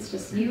story. It's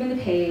just you and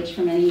the page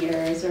for many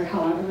years, or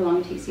however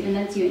long it takes you, and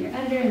then it's you and your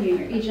editor and you and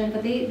your agent,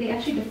 but they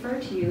actually defer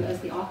to you as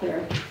the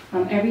author.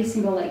 Every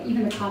single, like,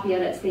 even the copy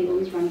edits, they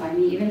always run by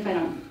me, even if I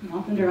don't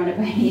want them to run it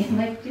by me. I'm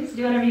like, just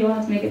do whatever you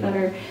want to make it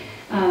better.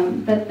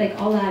 But like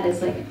all that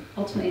is like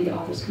ultimately in the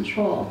author's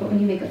control. But when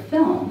you make a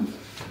film,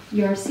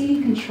 you're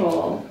ceding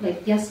control,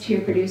 like, yes, to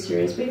your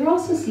producers, but you're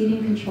also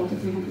ceding control to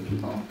 300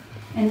 people.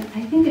 And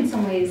I think in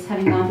some ways,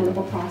 having gone through the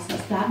whole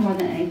process, that more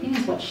than anything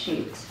is what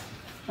shaped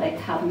like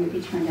how the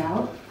movie turned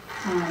out.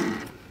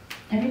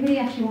 Everybody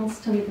actually wants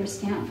to leave their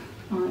stamp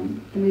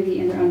on the movie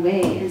in their own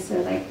way, and so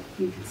like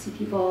you see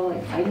people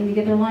like fighting to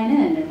get their line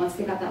in, and once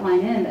they got that line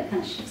in, that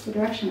kind of shifts the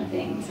direction of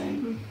things.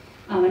 And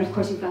of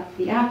course, you've got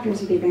the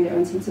actors who they bring their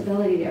own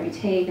sensibility to every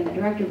take, and the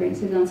director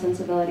brings his own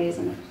sensibilities,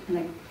 and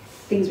like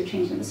things are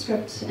changed in the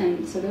script,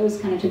 and so those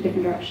kind of took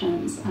different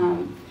directions.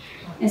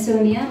 And so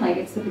in the end, like,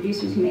 it's the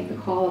producers who make the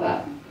call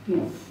about, you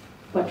know,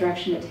 what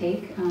direction to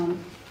take,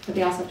 but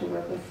they also have to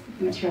work with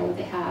the material that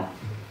they have.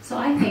 So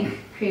I think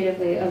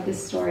creatively of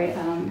this story.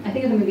 I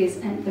think of the movies,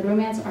 and the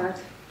romance arc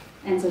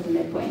ends at the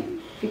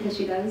midpoint, because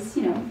she does,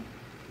 you know,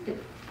 it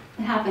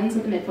happens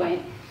at the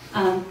midpoint,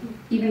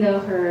 even though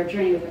her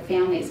journey with her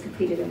family is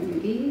completed in the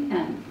movie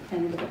and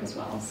in the book as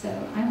well. So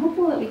I'm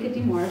hopeful that we could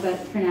do more, but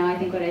for now I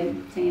think what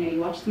I'm saying, you know,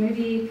 you watch the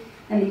movie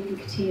and then you can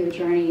continue the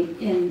journey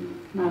in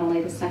not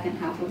only the second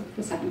half of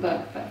the second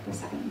book, but the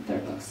second and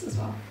third books as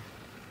well.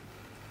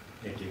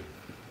 Thank you.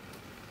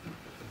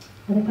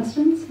 Other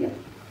questions? Yep.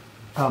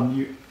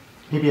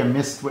 Maybe I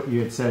missed what you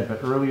had said,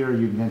 but earlier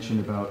you mentioned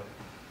about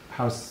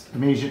how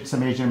some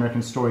Asian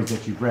American stories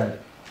that you've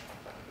read,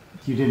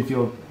 you didn't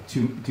feel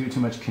too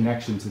much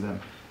connection to them.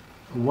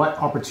 What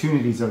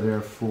opportunities are there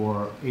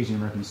for Asian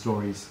American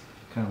stories,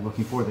 kind of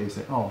looking forward, that you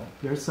say, oh,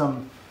 there's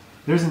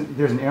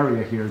an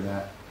area here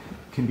that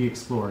can be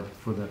explored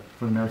for the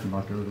American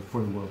market or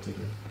for the world to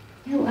hear?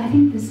 Yeah, well, I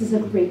think this is a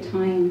great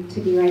time to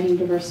be writing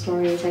diverse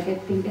stories. Like, I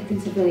think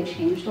things have really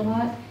changed a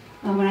lot.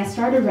 When I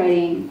started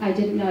writing, I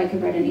didn't know I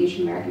could write an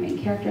Asian American main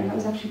character, and that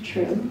was actually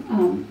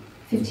true.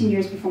 15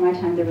 years before my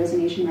time, there was an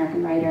Asian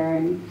American writer,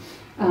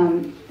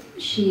 and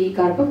she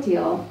got a book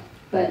deal,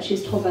 but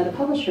she's told by the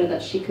publisher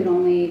that she could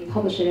only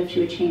publish it if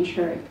she would change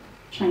her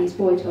Chinese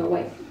boy to a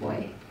white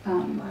boy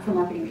for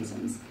marketing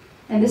reasons.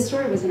 And this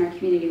story was in our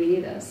community, we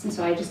knew this, and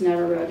so I just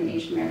never wrote an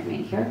Asian American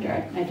main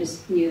character. I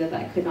just knew that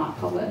I could not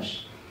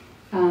publish.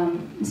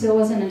 So it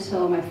wasn't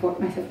until my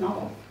fifth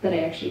novel that I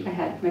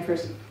had my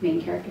first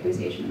main character who was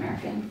Asian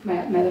American. My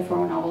other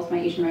 4 novels, my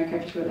Asian American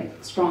characters were like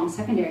strong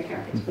secondary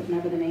characters, but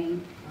never the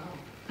main.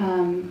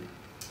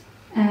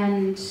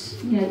 And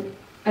you know,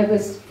 I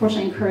was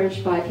fortunately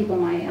encouraged by people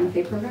in my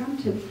MFA program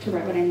to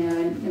write what I know,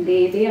 and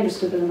they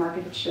understood that the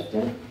market had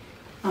shifted,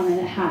 and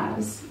it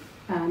has.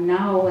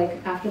 Now, like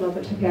after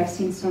Loveboat Forever, I've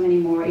seen so many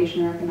more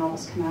Asian American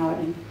novels come out,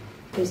 and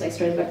there's like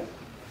stories about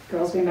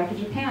girls going back to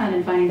Japan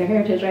and finding their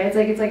heritage, right?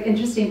 It's like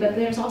interesting, but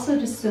there's also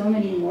just so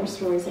many more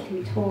stories that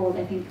can be told.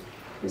 I think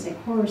there's like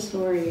horror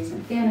stories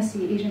and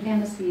fantasy, Asian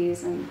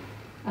fantasies, and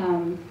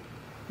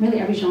really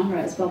every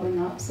genre is bubbling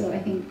up. So I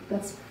think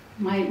that's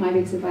my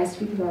biggest advice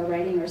to people who are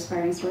writing or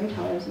aspiring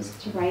storytellers, is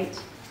to write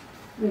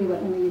really what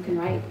only you can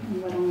write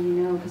and what only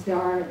you know, because there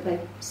are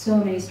like so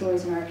many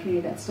stories in our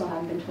community that still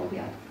haven't been told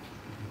yet.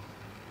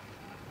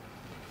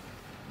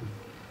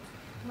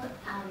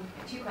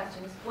 Two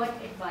questions. What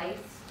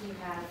advice do you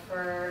have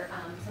for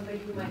somebody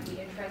who might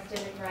be interested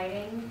in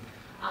writing?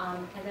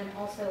 And then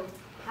also,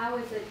 how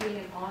is it being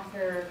an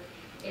author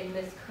in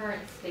this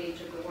current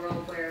stage of the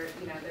world where,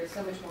 you know, there's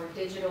so much more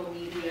digital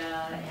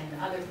media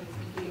and other things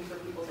competing for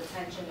people's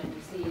attention, and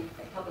you see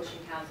like,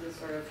 publishing houses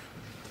sort of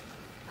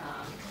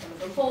some of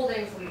them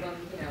folding, some of them,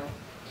 you know,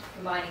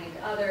 combining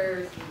into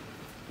others. And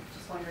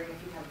just wondering if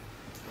you have,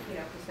 you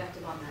know,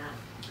 perspective on that.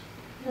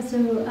 Yeah, so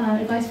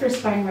advice for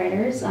aspiring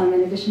writers,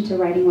 in addition to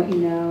writing what you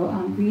know,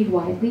 read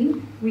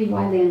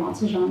widely in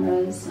lots of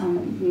genres,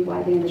 read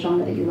widely in the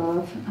genre that you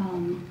love,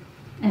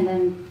 and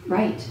then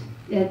write.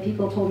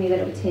 People told me that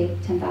it would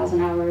take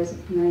 10,000 hours,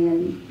 a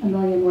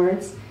million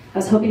words. I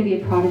was hoping to be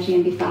a prodigy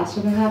and be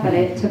faster than that, but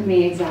it took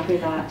me exactly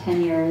that,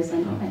 10 years,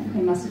 and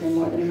it must have been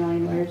more than a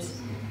million words.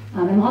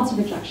 And lots of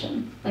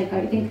rejection. Like,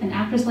 I think an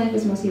actor's life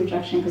is mostly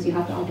rejection because you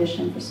have to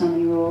audition for so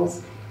many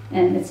roles,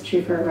 and it's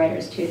true for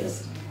writers too.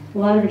 Just a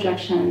lot of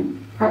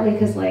rejection, partly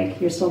because like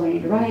you're still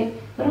learning to write,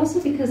 but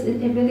also because it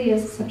really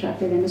is a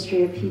subjective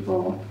industry of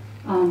people.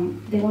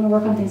 They want to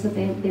work on things that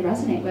they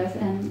resonate with,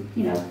 and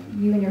you know,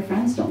 you and your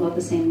friends don't love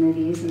the same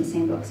movies and the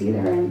same books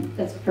either, and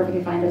that's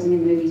perfectly fine. Doesn't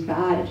mean the movie's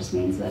bad. It just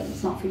means that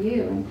it's not for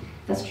you, and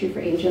that's true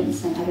for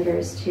agents and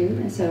editors too.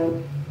 And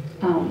so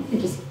it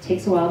just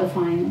takes a while to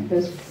find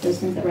those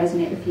things that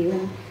resonate with you.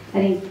 And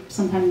I think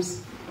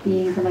sometimes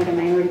being from like a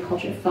minority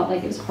culture, it felt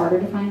like it was harder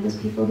to find those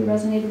people who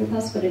resonated with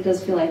us, but it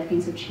does feel like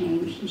things have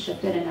changed and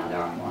shifted, and now there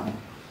are more.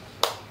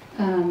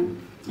 And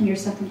your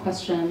second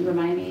question,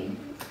 remind me.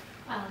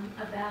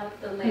 About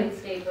the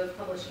landscape of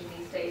publishing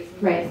these days,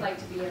 and right. what it's like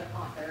to be an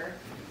author.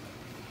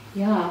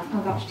 Yeah,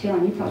 oh gosh, Taylor,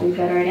 you're probably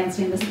better at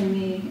answering this than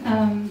me.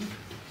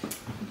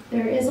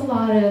 There is a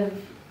lot of,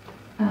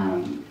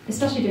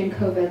 especially during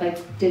COVID, like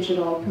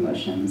digital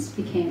promotions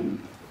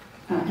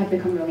have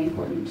become really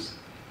important.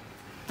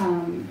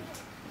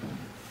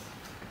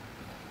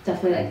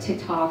 Definitely like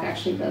TikTok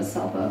actually does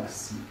sell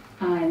books.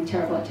 I'm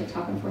terrible at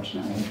TikTok,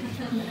 unfortunately.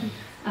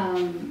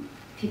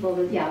 People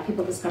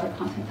discover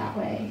content that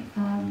way.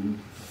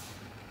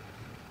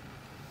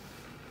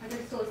 Are there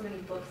still as many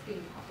books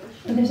being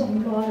published? There's a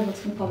lot of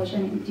books being published. I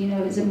mean, do you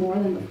know, is it more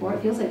than before?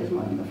 It feels like there's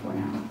more than before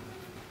now.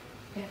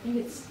 Yeah, I think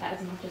it's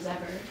as much as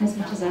ever. As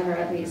much as ever,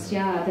 at least.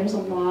 Yeah, there's a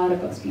lot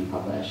of books being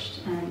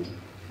published, and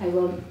I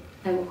will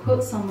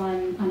quote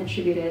someone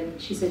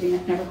unattributed. She said you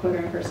never quote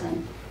her in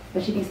person,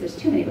 but she thinks there's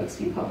too many books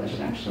being published,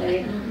 actually.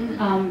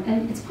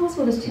 And it's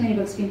possible there's too many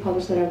books being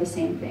published that are the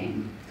same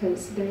thing,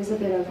 because there's a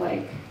bit of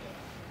like,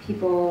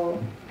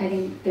 people, I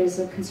think there's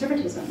a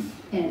conservatism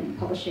in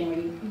publishing where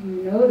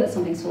you know that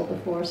something sold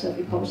before, so if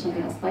you publish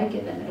something else like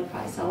it, then it'll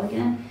probably sell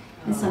again.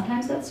 And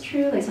sometimes that's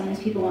true. Like sometimes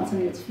people want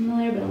something that's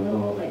familiar, but a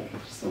little, like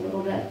just a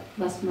little bit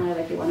less familiar.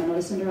 Like they want to know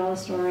the Cinderella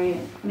story.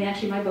 I mean,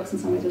 actually, my books in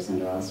some ways are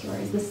Cinderella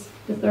stories.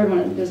 The third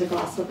one, there's a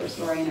glass slipper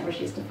story in it where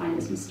she has to find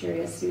this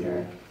mysterious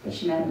suitor that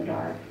she met in the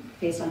dark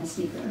based on his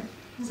sneaker.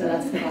 So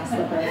that's the glass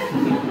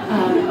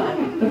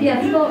slipper. But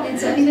yeah, people. And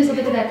so I think there's a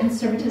bit of that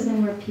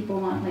conservatism where people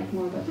want like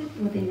more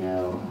what they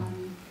know.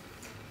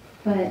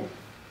 But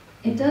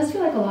it does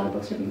feel like a lot of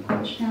books are being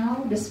published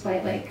now,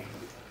 despite like,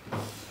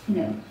 you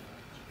know,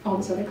 all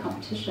this other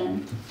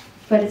competition.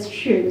 But it's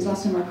true, there's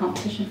also more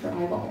competition for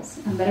eyeballs.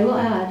 But I will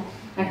add,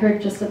 I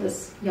heard just at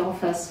this Y'all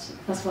Fest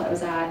festival I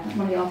was at,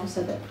 one of the authors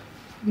said that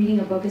reading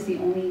a book is the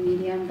only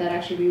medium that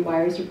actually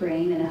rewires your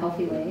brain in a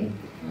healthy way.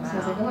 Wow. So I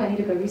was like, oh, I need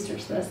to go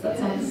research this. That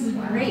sounds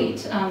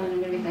great. And I'm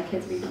going to make my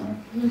kids read more.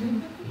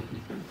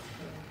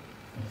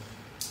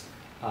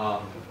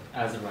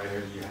 As a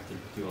writer, you have to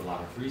do a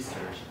lot of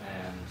research,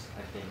 and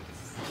I think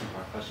this is a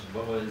two-part question.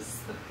 What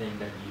was the thing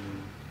that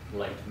you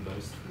liked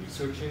most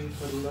researching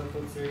for the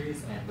Loveboat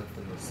series, and what's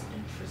the most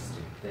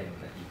interesting thing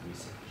that you've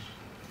researched?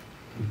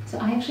 So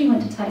I actually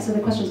went to Taipei. So the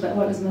question is about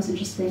what was the most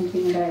interesting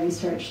thing that I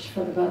researched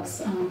for the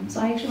books. So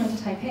I actually went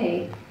to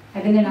Taipei.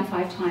 I've been there now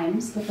 5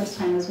 times. The first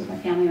time was with my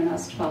family when I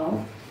was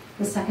 12.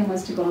 The second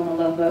was to go on the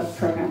Loveboat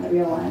program, the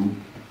real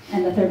one.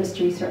 And the third was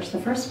to research the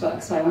first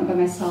book. So I went by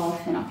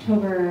myself in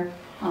October.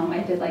 I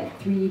did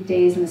like 3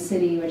 days in the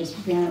city. We just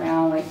ran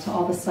around like to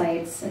all the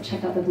sites. I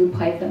checked out the blue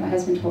pipe that my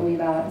husband told me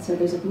about. So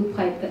there's a blue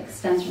pipe that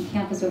extends from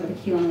campus over the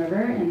Keeling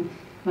River, and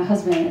my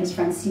husband and his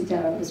friends sneaked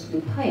out over this blue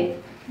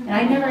pipe. And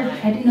I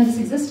didn't know this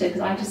existed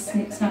because I just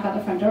snuck out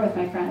the front door with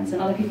my friends, and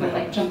other people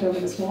like jumped over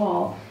this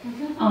wall.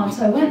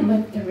 So I went and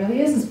looked, there really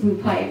is this blue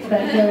pipe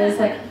that goes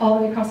like all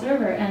the way across the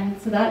river, and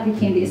so that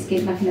became the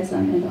escape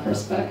mechanism in the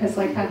first book, because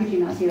like how could you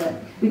not do it?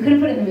 We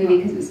couldn't put it in the movie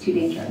because it was too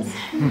dangerous,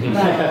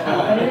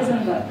 but it is in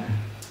the book.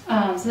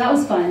 So that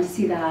was fun to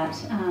see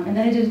that. And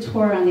then I did a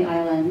tour around the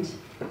island,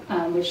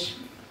 which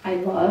I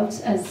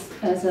loved as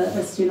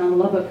a student on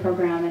the Loveboat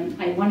program,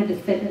 and I wanted to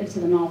fit it into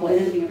the novel. It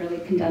ended up being a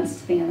really condensed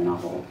thing in the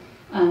novel.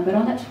 But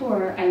on that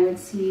tour, I would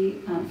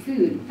see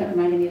food that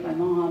reminded me of my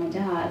mom and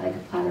dad, like a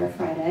platter of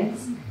fried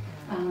eggs,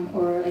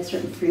 or like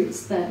certain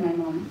fruits that my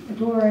mom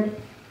adored.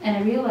 And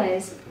I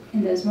realized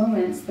in those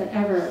moments that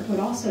Ever would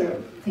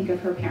also think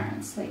of her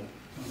parents, like,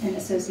 and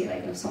associate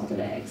like those salted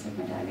eggs, like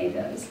my dad made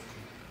those.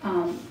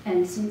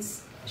 And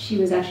since she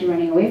was actually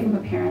running away from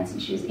her parents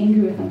and she was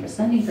angry with them for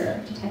sending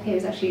her to Taipei, it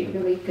was actually a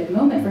really good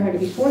moment for her to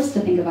be forced to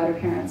think about her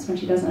parents when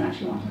she doesn't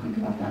actually want to think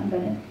about them,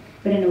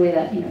 but in a way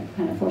that, you know,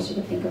 kind of forced her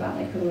to think about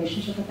like her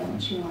relationship with them when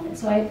she wanted.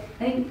 So I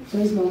think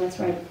those moments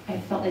where I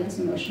felt like this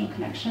emotional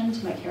connection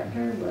to my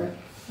character were,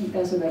 I think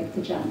those are like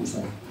the gems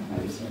of my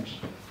research.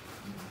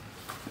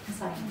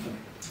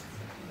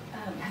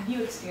 Have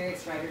you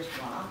experienced writer's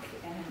block?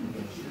 And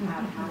if you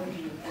have, how did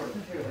you work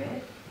through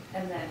it?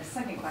 And then the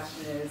second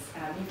question is,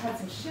 you've had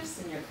some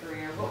shifts in your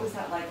career. What was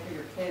that like for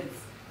your kids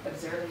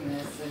observing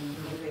this, and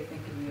what do they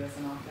think of you as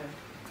an author?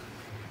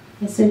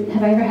 Yeah, so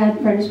have I ever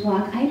had writer's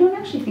block? I don't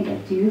actually think I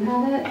do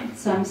have it,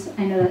 so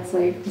I know that's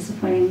like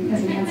disappointing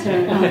as an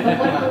answer.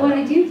 But what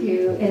I do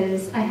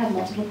is I have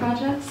multiple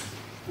projects,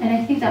 and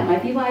I think that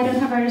might be why I don't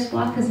have writer's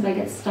block, because if I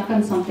get stuck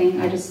on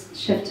something, I just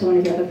shift to one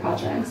of the other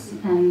projects.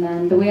 And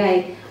then the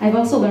way I've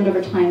also learned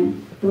over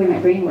time the way my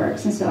brain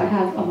works, and so I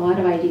have a lot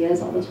of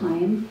ideas all the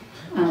time.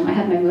 I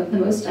have the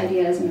most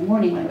ideas in the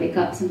morning when I wake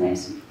up.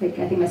 Sometimes, like,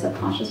 I think my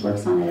subconscious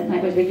works on it at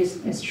night, but I think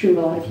it's true of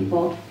a lot of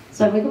people.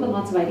 So I wake up with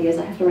lots of ideas.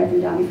 I have to write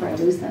them down before I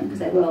lose them,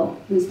 because I will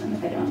lose them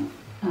if I don't.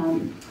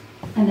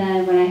 And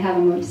then when I have a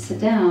moment to sit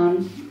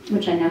down,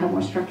 which I now have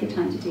more structured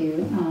time to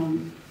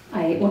do,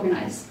 I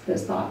organize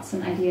those thoughts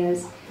and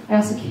ideas. I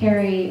also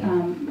carry,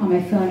 on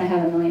my phone, I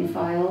have 1 million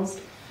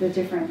files with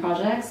different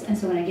projects. And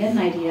so when I get an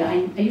idea,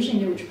 I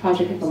usually know which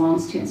project it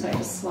belongs to, and so I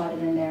just slot it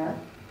in there.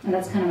 And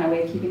that's kind of my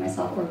way of keeping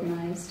myself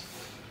organized.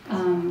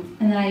 And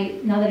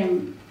then now that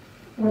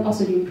we're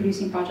also doing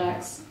producing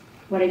projects,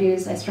 what I do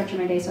is I structure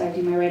my day so I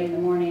do my writing in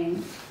the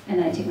morning, and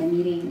then I take my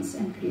meetings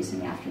and produce in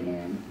the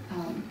afternoon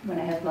when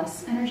I have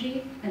less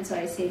energy. And so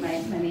I save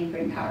my main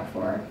brain power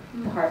for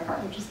the hard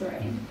part, which is the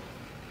writing.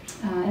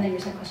 And then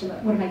your second question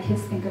about what do my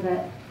kids think of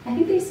it? I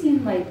think they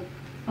seem like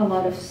a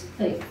lot of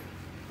like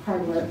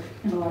hard work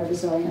and a lot of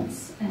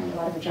resilience and a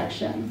lot of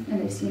rejection.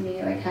 And they've seen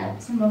me like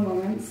had some low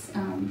moments.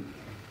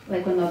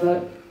 Like when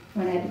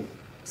I had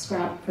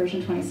scrapped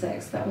version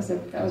 26, that was a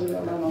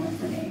real low moment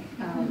for me.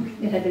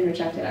 It had been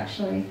rejected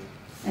actually,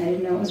 and I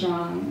didn't know it was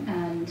wrong.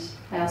 And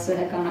I also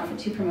had gone out for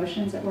 2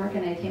 promotions at work,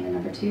 and I came in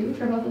number 2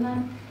 for both of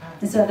them.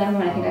 And so at that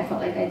moment, I think I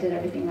felt like I did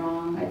everything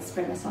wrong. I'd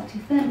spread myself too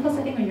thin. Plus,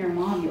 I think when you're a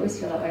mom, you always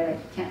feel that way.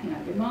 Like you're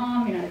not a good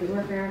mom, you're not a good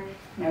worker,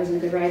 and I wasn't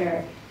a good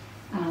writer.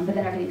 But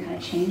then everything kind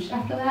of changed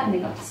after that, and they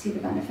got to see the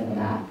benefit of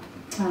that.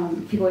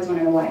 People always want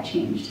to know why it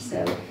changed.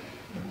 So.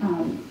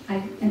 I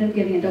ended up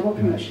getting a double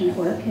promotion at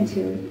work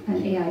into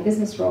an AI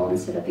business role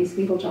instead of these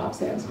legal jobs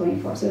that I was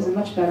going for. So it was a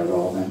much better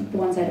role than the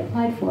ones I'd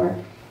applied for.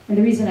 And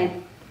the reason I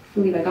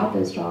believe I got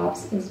those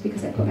jobs is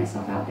because I put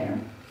myself out there.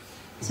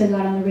 So I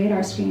got on the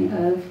radar screen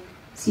of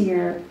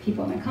senior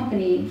people in my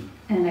company,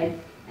 and I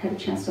had a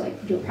chance to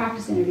do a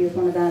practice interview with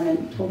one of them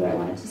and told her I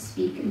wanted to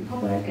speak in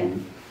public,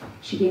 and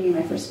she gave me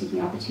my first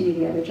speaking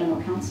opportunity at a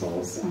general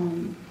counsel's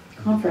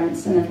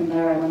conference, and then from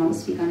there I went on to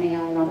speak on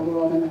AI around the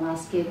world, and the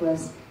last gig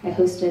was I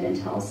hosted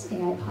Intel's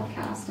AI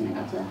podcast, and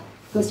I got to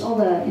host all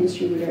the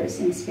industry leaders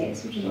in the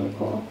space, which is really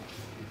cool.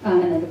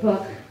 And then the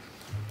book,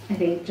 I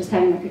think just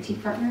having my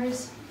critique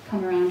partners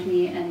come around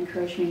me and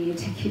encourage me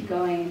to keep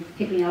going,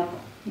 pick me up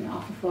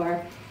off the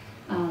floor.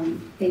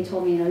 They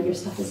told me, your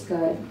stuff is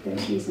good,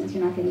 there's reasons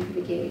you're not getting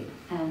through the gate,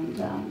 and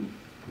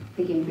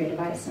they gave me great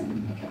advice,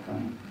 and I kept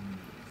going.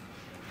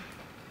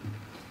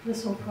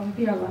 This will probably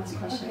be our last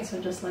question, okay. So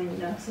just letting you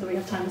know, so we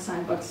have time to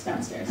sign books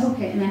downstairs.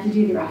 Okay, and I have to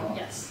do the raffle.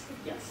 Yes,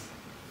 yes.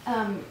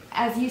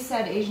 As you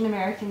said, Asian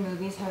American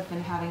movies have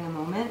been having a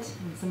moment,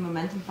 and some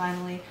momentum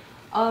finally,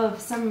 of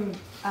some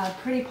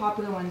pretty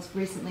popular ones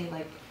recently,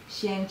 like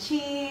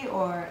Shang-Chi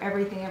or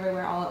Everything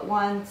Everywhere All at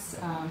Once,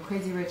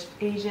 Crazy Rich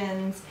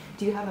Asians.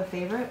 Do you have a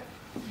favorite?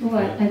 Well,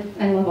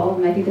 I love all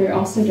of them. I think they're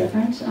all so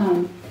different.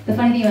 The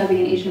funny thing about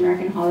being an Asian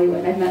American in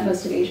Hollywood, I've met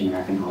most of Asian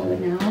American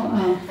Hollywood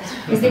now,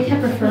 is they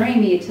kept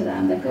referring me to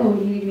them, like, oh,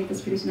 you need to meet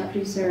this producer, that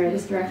producer, or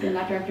this director, and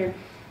that director.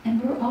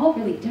 And we're all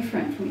really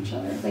different from each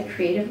other, like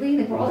creatively.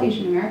 Like, we're all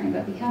Asian American,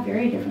 but we have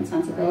very different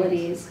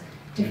sensibilities,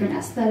 different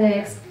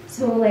aesthetics.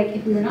 So, like,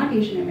 if we were not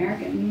Asian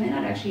American, we might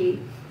not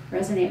actually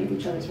resonate with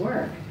each other's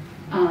work.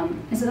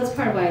 And so that's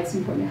part of why it's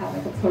important to have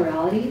like a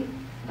plurality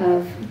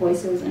of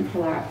voices and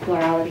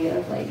plurality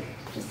of like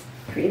just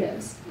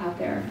creatives out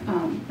there.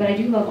 But I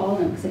do love all of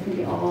them because I think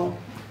they all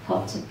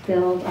help to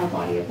build our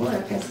body of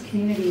work as a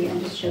community and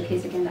just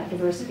showcase again that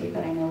diversity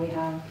that I know we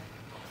have.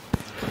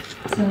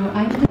 So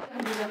I'm going to do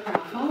the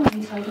raffle. Let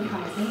me tell you the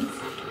prizes.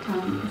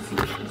 Let's see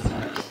where to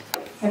start.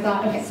 I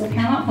thought, okay, so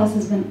Paramount Plus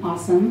has been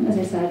awesome. As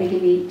I said, they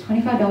gave me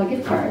 $25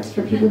 gift cards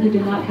for people who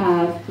did not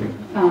have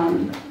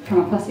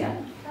Paramount Plus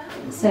yet.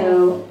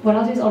 So what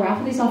I'll do is I'll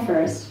raffle these off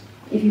first.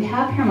 If you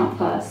have Paramount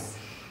Plus,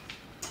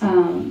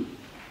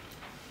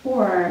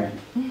 or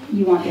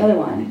you want the other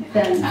one,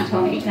 then you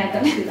tell me, and I've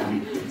got to do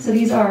them. So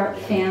these are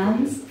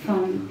fans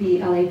from the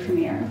LA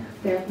premiere.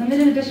 They're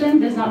limited edition,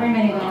 there's not very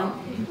many of them,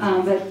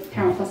 but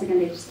Paramount Plus, again,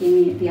 they just gave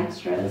me the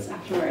extras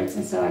afterwards,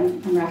 and so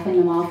I'm raffling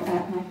them off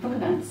at my book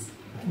events.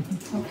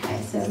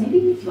 Okay, so maybe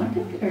you want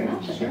to pick, or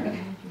not, sure, okay.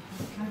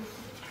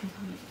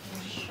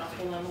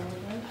 Shuffle them a little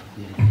bit.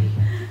 Yeah.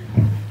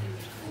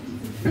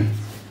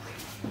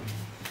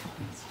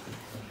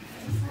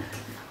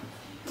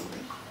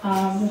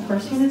 The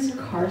first one is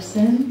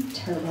Carson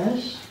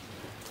Turlish.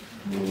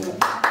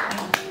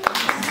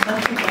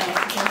 That's the best.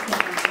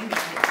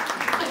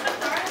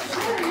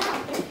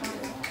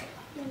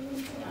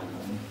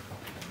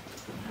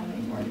 How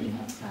many more do you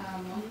have?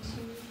 1, 2,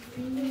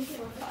 3,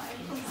 4, 5,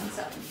 6,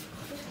 7.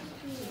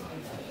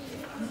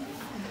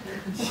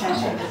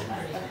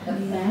 Okay.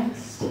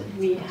 Next,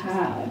 we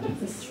have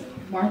this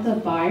Martha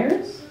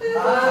Byers.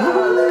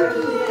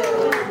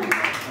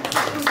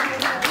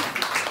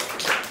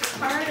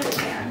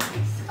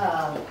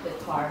 The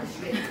card.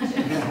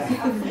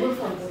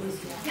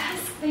 Yes,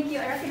 thank you.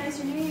 I recognize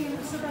your name.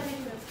 I'm so glad I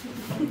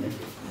did this.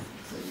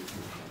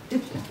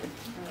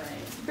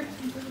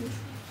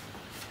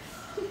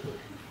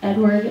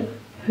 Edward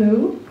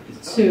Hu?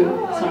 Sue.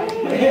 Sorry.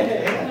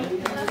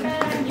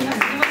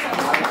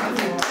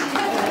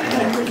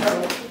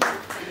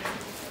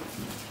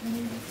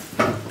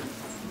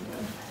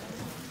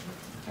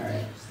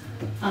 Alright.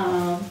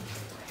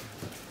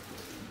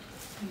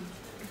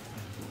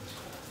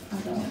 I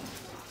don't.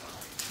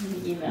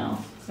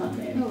 Email. It's not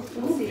name. Oh,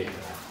 let's see.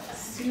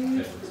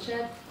 Sue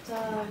Jet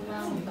Lau.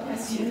 Is that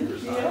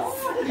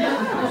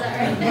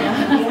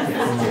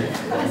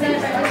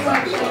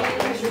right? Is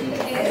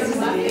that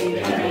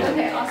right?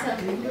 Okay, awesome.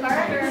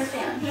 Card or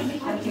fan? I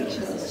think she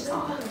was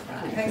on.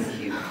 Thank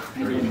you.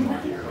 So we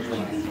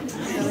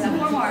have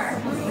 4 more.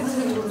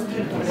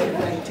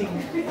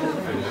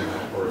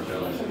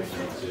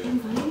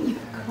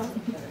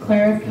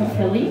 Clara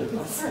Capilli.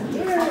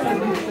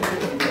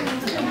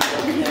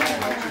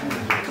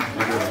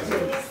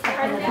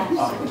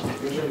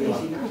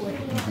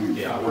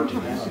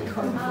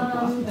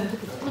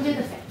 We'll do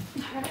the same.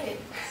 All right.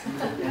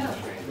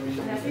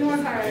 No, 3 more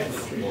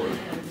cards. 2 more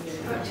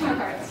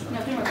cards. No,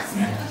 3 more cards.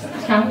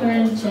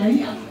 Catherine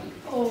Chin.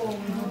 Oh.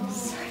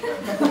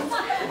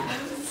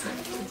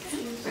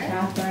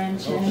 Catherine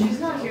Chin. She's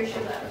not here, she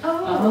left.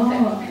 Oh, okay.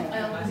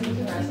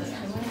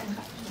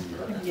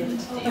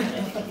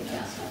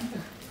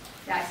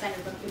 Yeah, I signed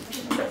her book.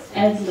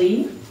 Ed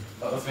Lee.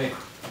 Oh, that's me.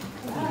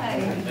 Hi.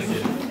 Thank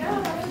you.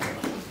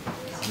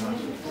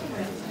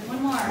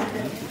 One more.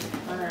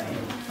 All right.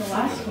 The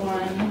last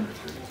one.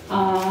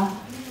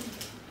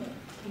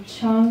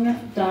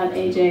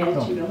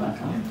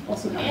 chung.aj@gmail.com.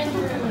 Also not.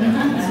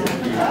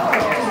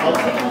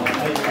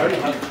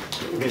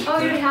 Oh, you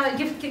already have it.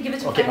 Give it to me.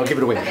 Okay, I'll give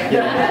it away. Okay.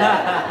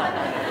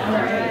 All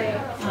right.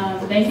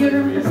 Thank you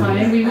everyone for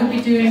coming. We will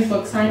be doing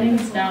book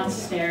signings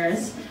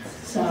downstairs.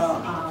 So,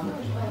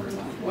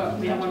 well,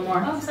 we have one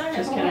more. Oh, sorry.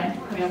 Just kidding.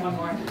 We have one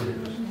more.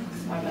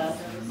 My bad.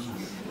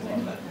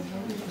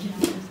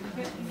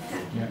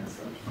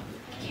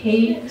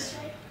 Kate,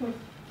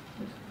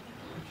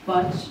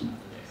 but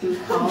through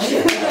college.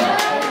 Sorry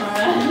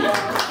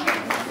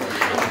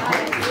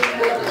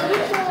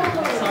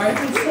if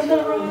I said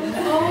that wrong.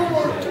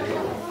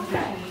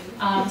 Okay.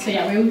 So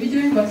yeah, we will be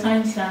doing book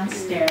signs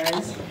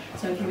downstairs.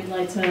 So if you would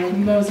like to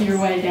mosey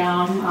your way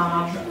down,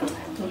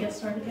 we'll get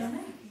started down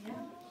there.